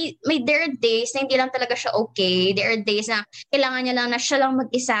na may there are days na hindi lang talaga siya okay. There are days na kailangan niya lang na siya lang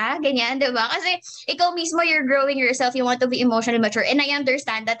mag-isa, ganyan, 'di ba? Kasi ikaw mismo, you're growing yourself, you want to be emotionally mature. And I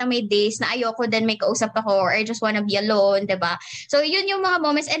understand that na may days na ayoko din may kausap ako or I just wanna be alone, 'di ba? So yun yung mga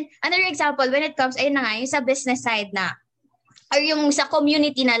moments. And another example when it comes, ayun na nga, yung sa business side na or yung sa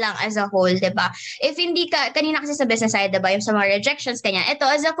community na lang as a whole, 'di ba? If hindi ka kanina kasi sa business side, 'di ba, yung sa mga rejections kanya. Ito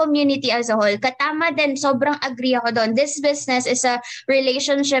as a community as a whole, katama din, sobrang agree ako doon. This business is a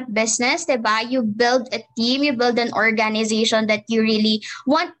relationship business, 'di ba? You build a team, you build an organization that you really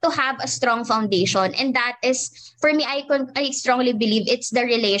want to have a strong foundation. And that is for me, I strongly believe it's the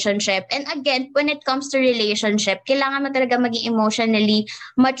relationship. And again, when it comes to relationship, kailangan mo talaga maging emotionally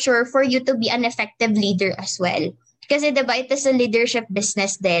mature for you to be an effective leader as well. Kasi diba, it is a leadership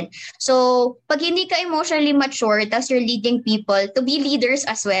business din. So, pag hindi ka emotionally mature, tapos you're leading people to be leaders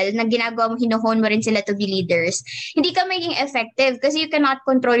as well, na ginagawa mo, hinuhon mo rin sila to be leaders, hindi ka maging effective kasi you cannot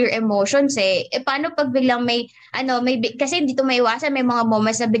control your emotions eh. E paano pag biglang kasi hindi to maiwasan, may mga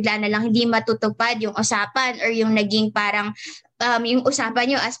moments na bigla na lang hindi matutupad yung usapan or yung naging parang yung usapan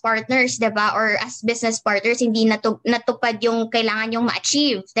nyo as partners, 'di ba? Or as business partners, hindi natupad yung kailangan yung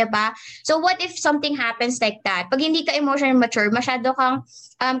ma-achieve, 'di ba? So what if something happens like that? Pag hindi ka emotionally mature, masyado kang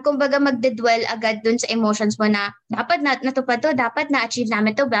kumbaga magdedwell agad dun sa emotions mo na dapat natupad to, dapat na-achieve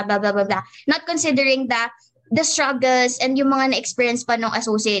namin to, blah blah blah blah blah. Not considering the struggles and yung mga na-experience pa ng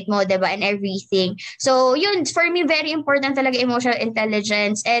associate mo, 'di ba? And everything. So, yun, for me, very important talaga emotional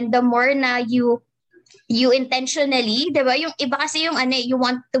intelligence. And the more na you intentionally, 'di ba? Yung iba kasi yung you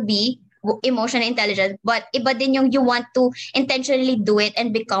want to be emotionally intelligent, but iba din yung you want to intentionally do it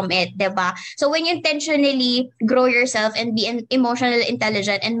and become it, 'di ba? So when you intentionally grow yourself and be emotionally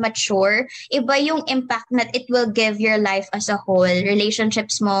intelligent and mature, iba yung impact that it will give your life as a whole,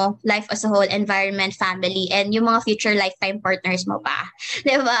 relationships mo, life as a whole, environment, family, and yung mga future lifetime partners mo pa.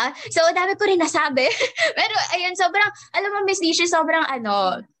 'Di ba? So dami ko rin nasabi. Pero ayun, sobrang alam mo, Miss Nishi, sobrang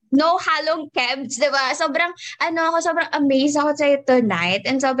no halong kebs, 'di ba? Sobrang sobrang amazed ako sa tonight,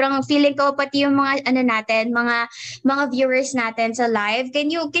 and sobrang feeling ko pati yung mga natin, mga viewers natin sa live.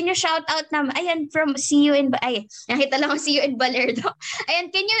 Can you shout out naman? Ayan, from see you in nakita lang ko see you in Balerdo. Ayan,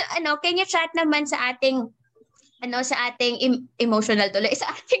 can you chat naman sa ating emotional tuloy,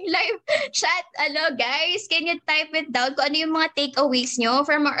 sa ating live chat, guys, can you type it down kung ano yung mga takeaways nyo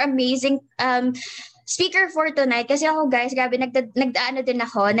from our amazing speaker for tonight? Kasi ako, guys, grabe,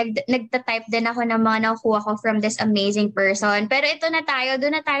 nagta-type din ako ng mga nakuha ko from this amazing person. Pero ito na tayo,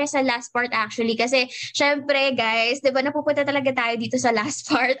 doon na tayo sa last part actually. Kasi, syempre, guys, di ba, napupunta talaga tayo dito sa last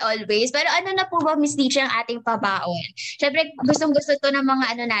part always. Pero ano na po ba, Miss Teacher, ang ating pabaon? Syempre, gustong-gusto to ng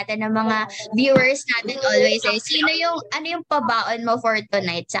mga ng mga viewers natin always. Sino ano yung pabaon mo for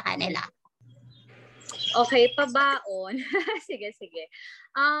tonight sa kanila? Okay, pabaon. Sige.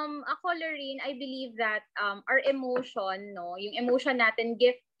 Ako, Lorraine, I believe that our emotion, yung emotion natin,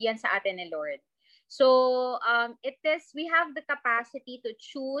 gift yan sa atin ni Lord. So, we have the capacity to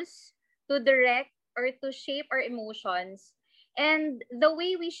choose, to direct, or to shape our emotions. And the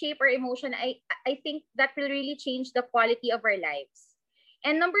way we shape our emotion, I think that will really change the quality of our lives.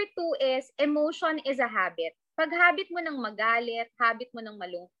 And number 2 is, emotion is a habit. Pag habit mo ng magalit, habit mo ng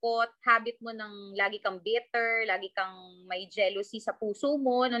malungkot, habit mo ng lagi kang bitter, lagi kang may jealousy sa puso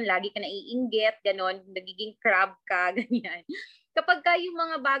mo, lagi ka naiinggit, ganon, nagiging crab ka, ganyan. Kapag yung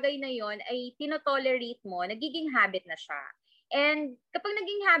mga bagay na yon ay tinotolerate mo, nagiging habit na siya. And kapag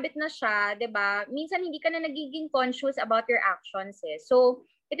naging habit na siya, 'di ba, minsan hindi ka na nagiging conscious about your actions eh. So,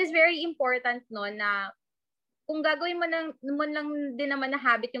 it is very important na kung gagawin mo lang din naman na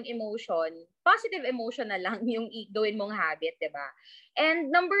habit yung emotion, positive emotion na lang yung gawin mong habit, 'di ba?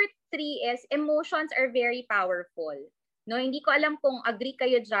 And number 3 is, emotions are very powerful. No, hindi ko alam kung agree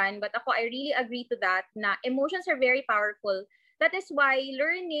kayo dyan, but ako, I really agree to that, na emotions are very powerful. That is why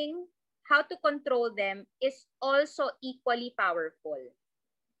learning how to control them is also equally powerful.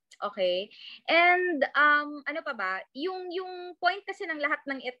 Okay? And ano pa ba? Yung point kasi ng lahat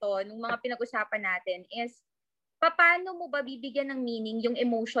ng ito, ng mga pinag-usapan natin is, paano mo ba bibigyan ng meaning yung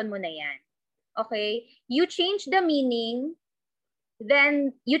emotion mo na yan? Okay? You change the meaning,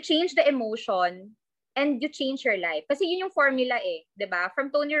 then you change the emotion, and you change your life. Kasi yun yung formula eh, 'di ba? From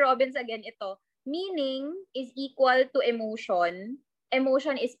Tony Robbins again ito, meaning is equal to emotion.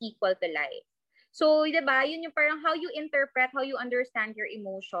 Emotion is equal to life. So, di ba, yun yung parang how you interpret, how you understand your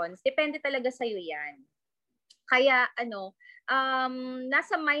emotions. Depende talaga sa'yo yan. Kaya,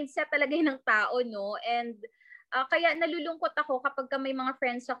 nasa mindset talaga yun ng tao, no? And, kaya nalulungkot ako kapag may mga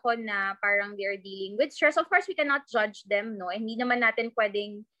friends ako na parang they're dealing with stress. Of course, we cannot judge them, no? Hindi naman natin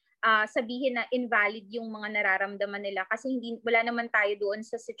pwedeng sabihin na invalid yung mga nararamdaman nila kasi wala naman tayo doon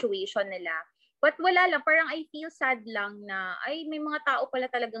sa situation nila. But wala lang, parang I feel sad lang na may mga tao pala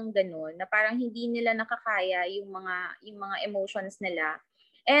talagang ganun na parang hindi nila nakakaya yung mga emotions nila.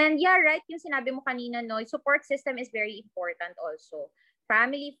 And yeah, right, yung sinabi mo kanina, no, support system is very important also.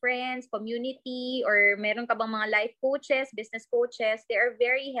 Family, friends, community, or meron ka bang mga life coaches, business coaches, they are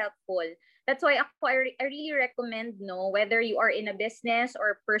very helpful. That's why I really recommend, no, whether you are in a business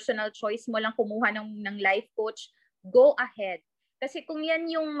or personal choice mo lang kumuha ng life coach, go ahead. Kasi kung yan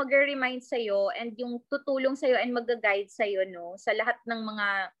yung mag-remind sa'yo and yung tutulong sa'yo and mag-guide sa'yo, no, sa lahat ng mga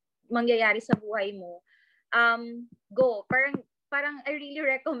mangyayari sa buhay mo, go. Parang I really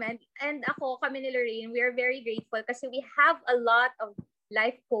recommend. And kami ni Lorraine, we are very grateful kasi we have a lot of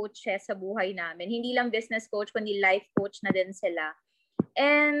life coaches sa buhay namin. Hindi lang business coach, kundi life coach na din sila.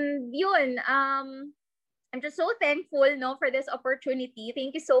 And yun, I'm just so thankful, no, for this opportunity.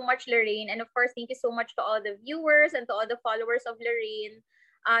 Thank you so much, Lorraine. And of course, thank you so much to all the viewers and to all the followers of Lorraine.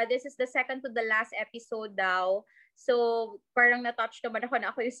 This is the second to the last episode daw. So, parang na-touch naman ako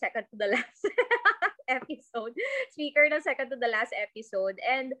na ako yung second to the last episode. Speaker ng second to the last episode.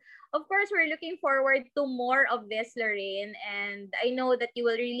 And of course, we're looking forward to more of this, Lorraine. And I know that you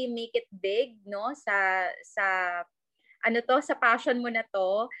will really make it big, no, sa sa passion mo na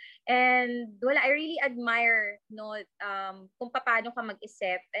to. And I really admire, no, kung paano ka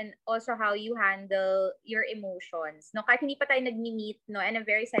mag-isip and also how you handle your emotions. No, kahit hindi pa tayo nag-meet, no, and I'm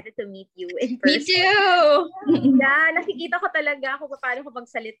very excited to meet you in person. Me too! Yeah, nakikita ko talaga kung paano ka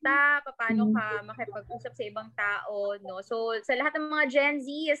magsalita, paano ka makipag-usap sa ibang tao, no. So, sa lahat ng mga Gen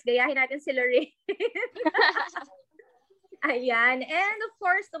Zs, gayahin natin si Lorraine. Ayan. And of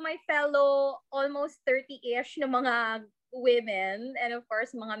course, to my fellow almost 30-ish na mga women and of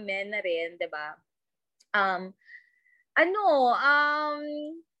course, mga men na rin, diba?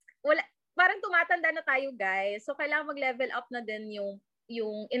 Parang tumatanda na tayo, guys. So, kailangan mag-level up na din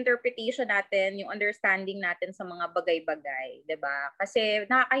yung interpretation natin, yung understanding natin sa mga bagay-bagay, diba? Kasi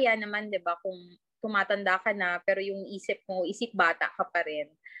nakakaya naman, diba, kung tumatanda ka na, pero yung isip mo, isip bata ka pa rin.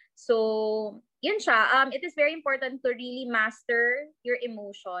 So, yun siya. It is very important to really master your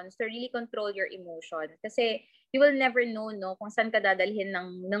emotions, to really control your emotions. Kasi you will never know, no, kung saan ka dadalhin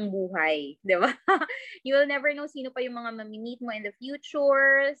ng buhay, di ba? You will never know sino pa yung mga mamimit mo in the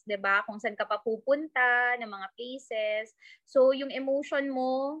futures, di ba? Kung saan ka pa pupunta, ng mga places. So, yung emotion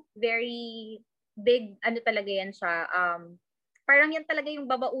mo, very big, talaga yan siya. Parang yan talaga yung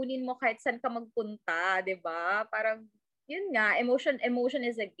babaunin mo kahit saan ka magpunta, di ba? Parang, yun nga, emotion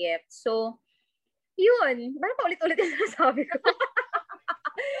is a gift. So, yun. Parang paulit-ulit yung sabi ko.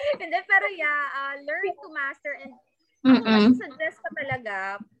 And then, pero yeah, learn to master and ako suggest ka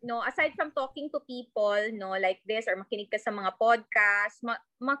talaga, no, aside from talking to people, no, like this, or makinig ka sa mga podcast,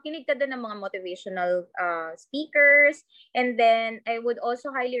 makinig ka din ng mga motivational speakers. And then, I would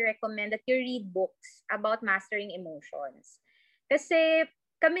also highly recommend that you read books about mastering emotions. Kasi,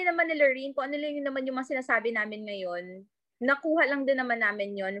 kami naman ni Lorraine, kung ano lang yun naman yung mga sinasabi namin ngayon, nakuha lang din naman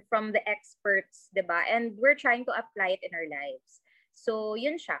namin yun from the experts, diba? And we're trying to apply it in our lives. So,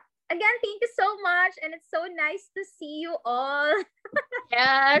 yun siya. Again, thank you so much. And it's so nice to see you all.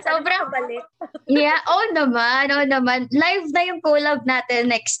 Yeah, sobrang balik. Yeah, naman. Live na yung collab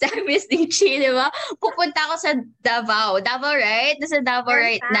natin next time, Miss Dichi, di ba? Pupunta ako sa Davao. Davao, right? Nasa Davao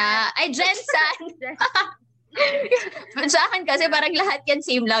right na. Ay, Jensan! Sa akin kasi parang lahat yan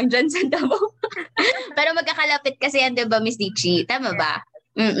same lang dyan sa Davao. Pero magkakalapit kasi yan, di ba, Miss Dichi? Tama ba?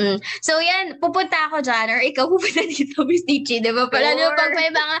 So yan, pupunta ako dyan or ikaw pupunta dito, Miss Dichi, di ba? Palalo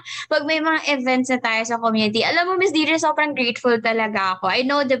pag may mga events na tayo sa community. Alam mo, Miss Dichi, sobrang grateful talaga ako. I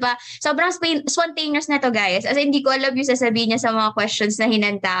know, di ba? Sobrang spontaneous na to, guys. As hindi ko alam yung sasabihin niya sa mga questions na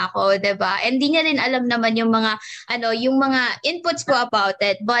hinanta ako, di ba? And di niya rin alam naman yung mga inputs ko about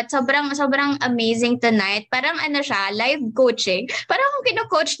it. But sobrang amazing tonight. Parang siya, live coaching. Parang kung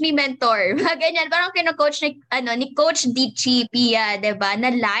kino-coach ni mentor. Ganyan, parang kino-coach ni Coach Dichi Pia, di ba? Na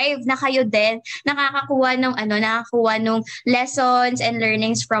live na kayo din nakakakuha ng lessons and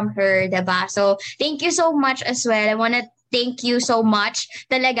learnings from her, diba? So thank you so much as well. I wanna thank you so much.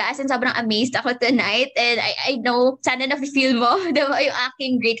 Talaga, as in sobrang amazed ako tonight. And I know, sana na-feel mo, diba, yung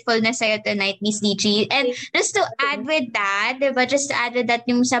aking gratefulness sa'yo tonight, Miss Lichi. And just to add with that, diba, just to add with that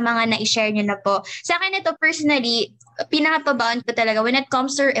yung sa mga na-share nyo na po. Sa akin ito personally, pinakapabaon ko talaga, when it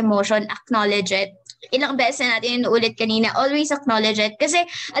comes to emotion, acknowledge it. Ilang beses na natin inuulit kanina, always acknowledge it. Kasi,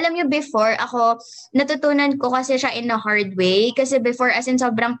 alam nyo, before, ako, natutunan ko kasi siya in a hard way. Kasi before, as in,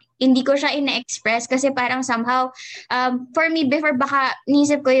 sobrang, hindi ko siya ina-express. Kasi parang somehow, for me, before, baka,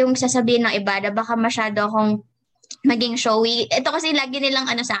 nisip ko yung sasabihin ng iba, na baka masyado akong maging showy. Ito kasi lagi nilang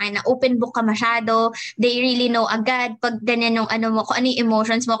sa akin na open book ka masyado. They really know agad pag ganyan yung mo, kung ano yung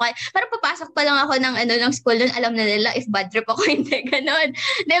emotions mo. Kaya, parang papasok pa lang ako ng school doon, alam na nila if bad trip ako, hindi, ganon.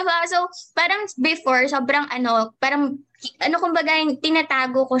 Diba? So, parang before, sobrang parang kumbaga,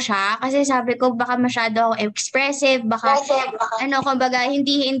 tinatago ko siya kasi sabi ko baka masyado ako expressive, baka kumbaga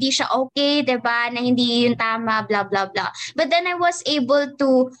hindi siya okay, 'di ba? Na hindi yun tama, blah blah blah. But then I was able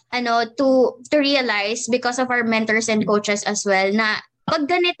to to realize because of our mentors and coaches as well na pag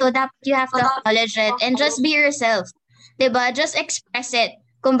ganito dapat you have to acknowledge it and just be yourself. 'Di ba? Just express it.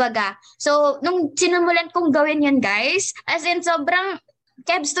 Kumbaga. So, nung sinimulan kong gawin yun, guys, as in sobrang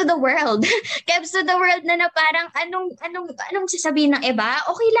Kebs to the world. Kebs to the world na parang anong sasabihin ng iba?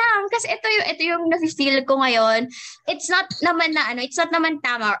 Okay lang kasi ito yung nafi-feel ko ngayon. It's not naman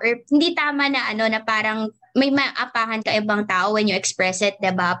tama or hindi tama na na parang may maapahan ka ibang tao when you express it,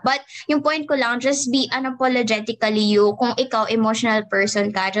 'di ba? But yung point ko lang, just be unapologetically you. Kung ikaw emotional person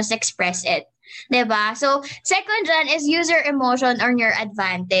ka, just express it. 'Di ba? So, second dyan is use your emotion on your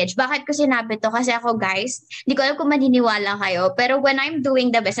advantage. Bakit ko sinabi to? Kasi ako, guys, hindi ko alam kung maniniwala kayo, pero when I'm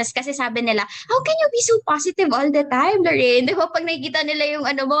doing the business, kasi sabi nila, how can you be so positive all the time, Lorraine? 'Di ba? Pag nakikita nila yung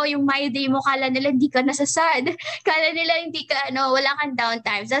yung my day mo, kala nila hindi ka nasasad. Kala nila hindi ka, wala kang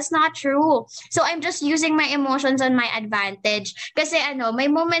downtimes. That's not true. So, I'm just using my emotions on my advantage. Kasi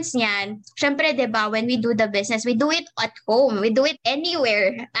may moments niyan, syempre, 'di ba, when we do the business, we do it at home. We do it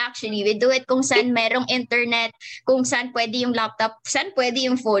anywhere, actually. We do it kung saan merong internet, kung saan pwede yung laptop, saan pwede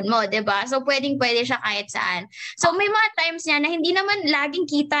yung phone mo, 'di ba? So pwede siya kahit saan. So may mga times niya na hindi naman laging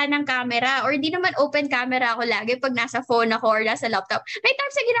kita ng camera or hindi naman open camera ako lagi pag nasa phone ako or nasa laptop. May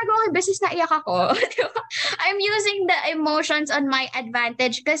times na ginagawa ko business na iyak ako, 'di ba? I'm using the emotions on my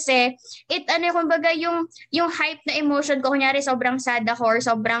advantage kasi kumbaga yung hype na emotion ko, kunyari sobrang sad ako or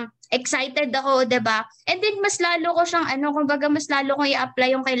sobrang excited ako, 'di ba? And then mas lalo ko siyang kumbaga mas lalo kong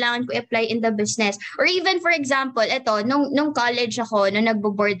i-apply yung kailangan ko i-apply in the business. Or even for example, nung college ako, nung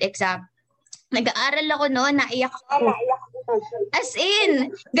nagbo-board exam, nag-aaral ako naiyak ako. As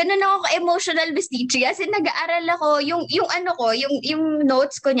in, ganun ako ka-emotional, Miss Lichi. As in, nag-aaral ako, yung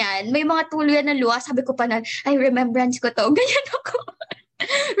notes ko niyan, may mga tuluyan ng luha, sabi ko pa ay, remembrance ko to. Ganyan ako.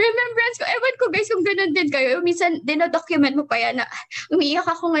 Remembrance ko. Ewan ko, guys, kung ganun din kayo. Minsan, dinodocument mo pa yan na umiiyak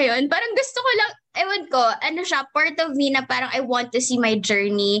ako ngayon. Parang gusto ko lang, ewan ko, siya, part of me na parang I want to see my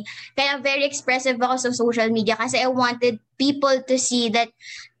journey. Kaya very expressive ako sa social media kasi I wanted people to see that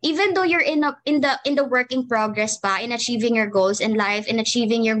even though you're in the working progress pa, in achieving your goals in life, in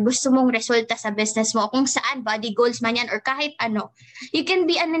achieving your gusto mong resulta sa business mo, kung saan, body goals man yan, or kahit you can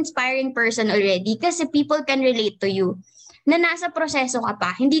be an inspiring person already kasi people can relate to you na nasa proseso ka pa.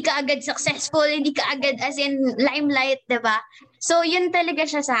 Hindi ka agad successful, hindi ka agad as in limelight, diba? So, yun talaga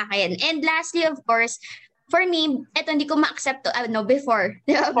siya sa akin. And lastly, of course, for me, hindi ko ma-accept before.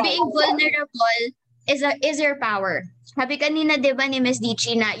 Diba? Being vulnerable is your power. Sabi kanina, di ba, ni Ms.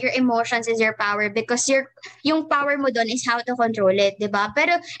 Lichi na your emotions is your power because yung power mo doon is how to control it, di ba?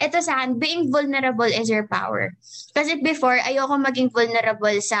 Pero ito sa akin, being vulnerable is your power. Kasi before, ayoko maging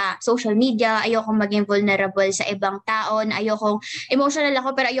vulnerable sa social media, ayoko maging vulnerable sa ibang tao, ayoko emotional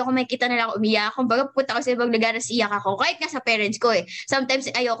ako, pero ayoko makita na lang umiyak. Kung baga, pupunta ko sa ibang lugar, iyak ako. Kahit nga sa parents ko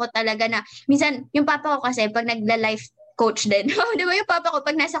Sometimes, ayoko talaga na, minsan, yung papa ko kasi, pag nagla-life coach din. Di ba yung papa ko,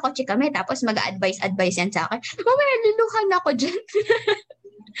 pag nasa kotse kami, tapos mag-advise yan sa akin. Mamaya, luluhan ako dyan.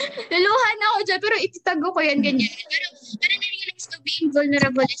 Luluhan ako dyan, pero ititago ko yan ganyan. Pero na-realize ko being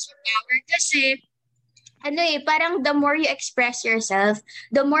vulnerable is your power kasi, parang the more you express yourself,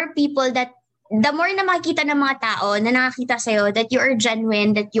 the more na makikita ng mga tao na nakakita sa'yo that you are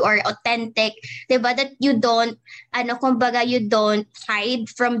genuine, that you are authentic, diba? That you don't, kumbaga, you don't hide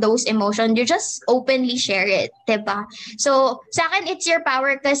from those emotions. You just openly share it, diba? So, sa akin, it's your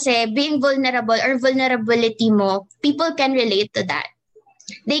power kasi being vulnerable or vulnerability mo, people can relate to that.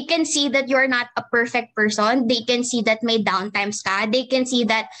 They can see that you're not a perfect person. They can see that may downtimes ka. They can see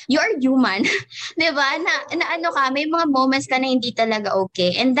that you're human. Diba? Na may mga moments ka na hindi talaga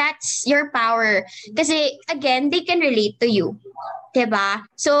okay. And that's your power. Kasi, again, they can relate to you. Diba?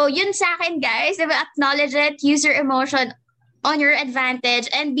 So, yun sa akin, guys. Diba? Acknowledge it. Use your emotion on your advantage,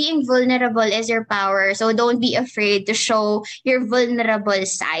 and being vulnerable is your power. So don't be afraid to show your vulnerable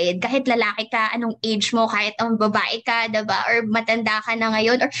side. Kahit lalaki ka, anong age mo, kahit ang babae ka, diba? Or matanda ka na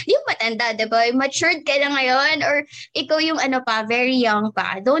ngayon, or di mo matanda, diba? Matured ka na ngayon, or ikaw yung very young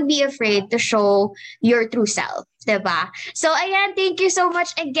pa. Don't be afraid to show your true self. Diba? So, ayan, thank you so much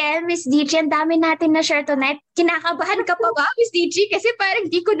again, Miss Dichi. Ang dami natin na share tonight. Kinakabahan ka pa ba, Miss Dichi? Kasi parang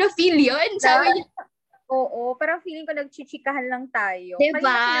di ko na-feel yun. Sabi niya, oo, parang feeling ko nagchichikahan lang tayo. diba?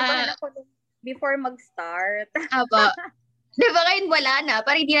 Kanina ako before mag-start. Aba. Diba ngayon wala na?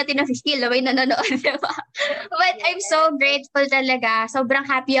 Parang hindi natin na-feel na may nanonood, diba? But I'm so grateful talaga. Sobrang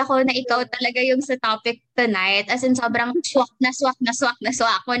happy ako na ikaw talaga yung sa topic tonight. As in, sobrang swak na swak na swak na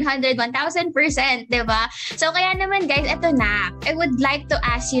swak. 100, 1,000%, diba? So, kaya naman guys, eto na. I would like to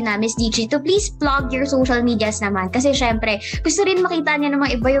ask you na, Miss Dichi, to please plug your social medias naman. Kasi syempre, gusto rin makita niya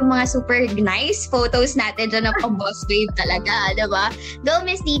namang iba yung mga super nice photos natin dyan na pang boss babe talaga, diba? Go,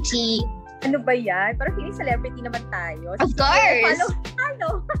 Miss Dichi! Ano ba yan? Parang feeling celebrity naman tayo. Of course!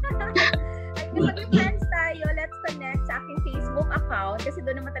 Follow! At kapag friends tayo, let's connect sa aking Facebook account kasi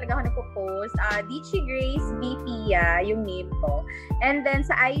doon naman talaga ako nagpo-post. Dichi Grace Bpia, yung name ko. And then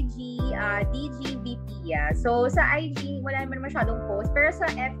sa IG, DG Bpia. So sa IG, wala naman masyadong post. Pero sa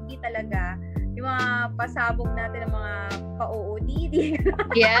FB talaga, yung mga pasabog natin ng mga ka-OOTD.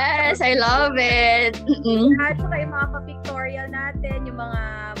 Yes, I love it. At saka yung mga pa-pictorial natin, yung mga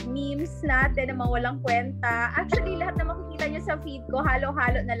memes natin, yung mga walang kwenta. Actually, lahat na makikita nyo sa feed ko,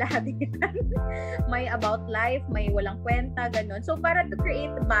 halo-halo na lahat yan. May about life, may walang kwenta, ganun. So, para to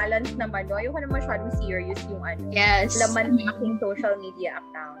create balance naman, no? Ayoko na masyadong serious yung laman ng aking social media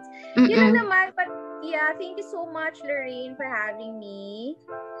accounts. Yun na naman, but yeah, thank you so much, Lorraine, for having me.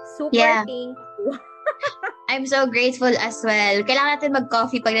 Super thank you. I'm so grateful as well. Kailangan natin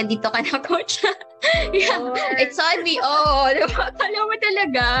mag-coffee pag nandito ka na, Coach. It's on me. Diba? Alam mo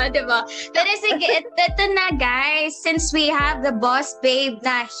talaga, diba? Pero sige, ito na guys. Since we have the boss babe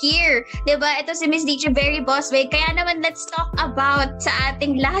na here, diba? Ito si Miss Dichi, very boss babe. Kaya naman, let's talk about sa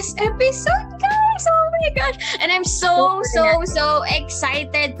ating last episode, guys. Oh my gosh. And I'm so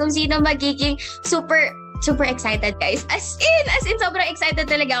excited kung sino magiging super excited, guys. As in, sobrang excited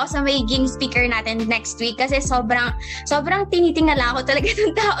talaga ako sa magiging speaker natin next week kasi sobrang tinitingnan ako talaga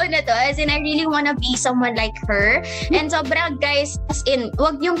ng tao na to. As in, I really wanna be someone like her. And sobrang, guys, as in,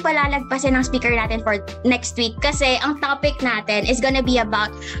 wag yung palalagpasin ng speaker natin for next week kasi ang topic natin is gonna be about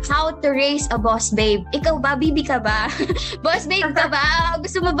how to raise a boss babe. Ikaw ba? Bibi ka ba? Boss babe ka ba?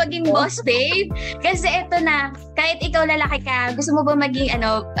 Gusto mo maging boss babe? Kasi eto na, kahit ikaw lalaki ka, gusto mo ba maging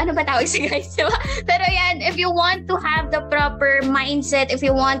ano ba tawag sa guys, diba? Pero yan, if you want to have the proper mindset, if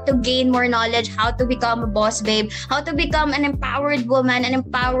you want to gain more knowledge how to become a boss babe, how to become an empowered woman, an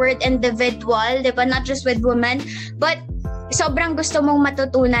empowered individual, diba? Not just with women, but sobrang gusto mong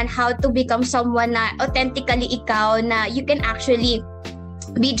matutunan how to become someone na authentically ikaw, na you can actually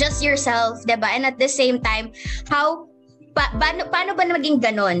be just yourself, diba? And at the same time, how paano ba maging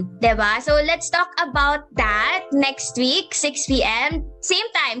ganon? Diba? So, let's talk about that next week, 6 p.m. Same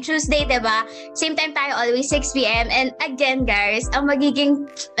time, Tuesday, diba? Same time tayo, always 6 p.m. And again, guys, ang magiging,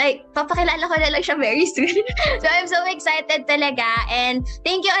 papakilala ko na lang siya very soon. So, I'm so excited talaga. And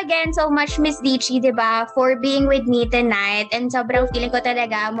thank you again so much, Miss Dichi, diba? For being with me tonight. And sobrang feeling ko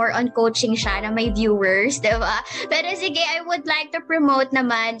talaga, more on coaching siya na may viewers, diba? Pero sige, I would like to promote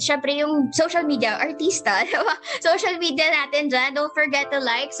naman, syempre yung social media, artista, diba? Social media natin dyan. Don't forget to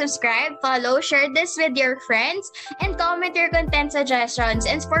like, subscribe, follow, share this with your friends, and comment your content suggestions.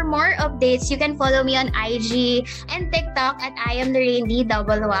 And for more updates, you can follow me on IG and TikTok at I am Lorraine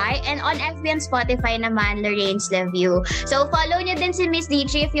DYY, and on FB and Spotify naman, Lorraine's Love You. So follow niyo din si Miss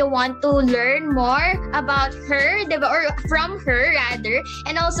Dichi if you want to learn more about her, diba? Or from her rather.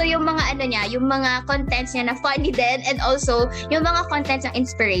 And also yung mga yung mga contents niya na funny din, and also yung mga contents na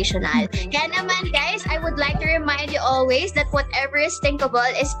inspirational. Kaya naman guys, I would like to remind you always that whatever is thinkable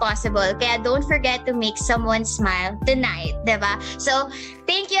is possible. Kaya don't forget to make someone smile tonight, diba? So,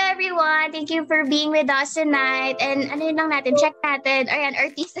 thank you everyone. Thank you for being with us tonight. And check natin. Ayan,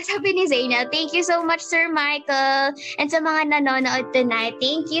 artista sabi ni Zaina. Thank you so much, Sir Michael. And sa mga nanonood tonight,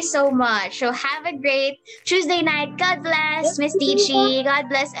 thank you so much. So, have a great Tuesday night. God bless, Miss Dichi. God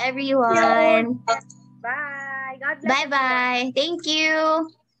bless everyone. Bye. God bless. Bye-bye. Thank you.